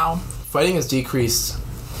refs are now. Fighting has decreased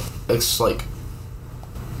by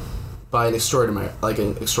an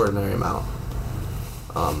extraordinary amount.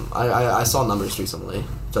 I saw numbers recently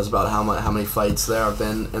just about how many fights there have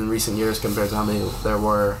been in recent years compared to how many there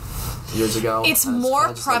were years ago. It's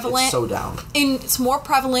more prevalent. It's so down. It's more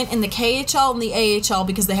prevalent in the KHL and the AHL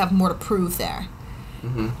because they have more to prove there.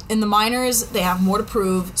 Mm-hmm. In the minors, they have more to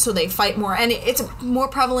prove, so they fight more. And it's more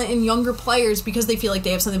prevalent in younger players because they feel like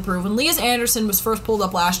they have something to prove. When Elias Anderson was first pulled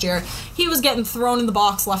up last year, he was getting thrown in the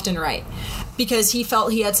box left and right because he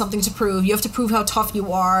felt he had something to prove. You have to prove how tough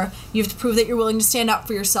you are. You have to prove that you're willing to stand up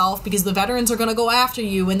for yourself because the veterans are going to go after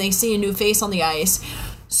you when they see a new face on the ice.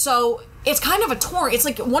 So it's kind of a torn. It's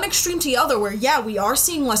like one extreme to the other where, we are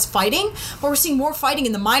seeing less fighting, but we're seeing more fighting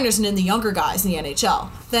in the minors and in the younger guys in the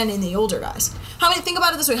NHL than in the older guys. Think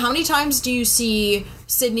about it this way. How many times do you see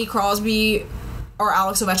Sidney Crosby or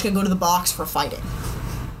Alex Ovechkin go to the box for fighting?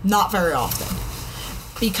 Not very often.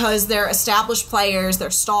 Because they're established players,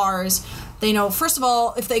 they're stars. They know, first of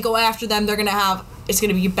all, if they go after them, it's going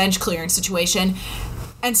to be a bench clearing situation.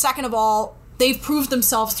 And second of all, they've proved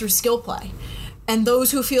themselves through skill play. And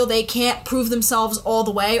those who feel they can't prove themselves all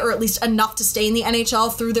the way, or at least enough to stay in the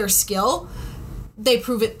NHL through their skill, they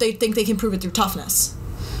think they can prove it through toughness.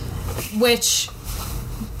 Which,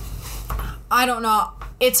 I don't know.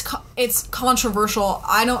 It's controversial.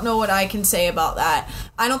 I don't know what I can say about that.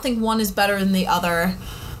 I don't think one is better than the other.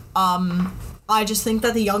 I just think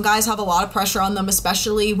that the young guys have a lot of pressure on them,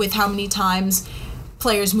 especially with how many times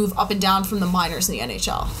players move up and down from the minors in the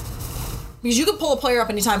NHL. Because you could pull a player up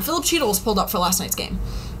anytime. Philip Cheadle was pulled up for last night's game.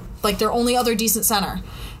 Like, their only other decent center.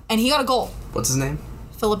 And he got a goal. What's his name?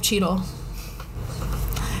 Philip Cheadle.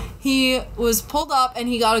 He was pulled up and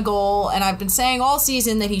he got a goal. And I've been saying all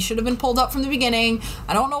season that he should have been pulled up from the beginning.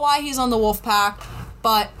 I don't know why he's on the Wolfpack.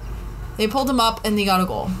 But they pulled him up and he got a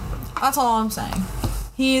goal. That's all I'm saying.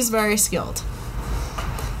 He is very skilled.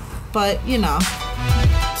 But,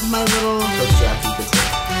 my little... Coach Jackie could